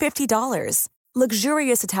starting at $50,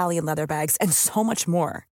 luxurious Italian leather bags, and so much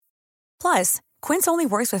more. Plus, Quince only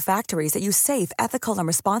works with factories that use safe, ethical, and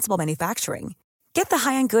responsible manufacturing. Get the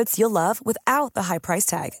high-end goods you'll love without the high price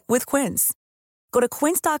tag with Quince. Go to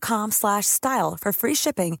quince.com/style for free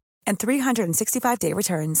shipping and 365-day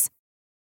returns.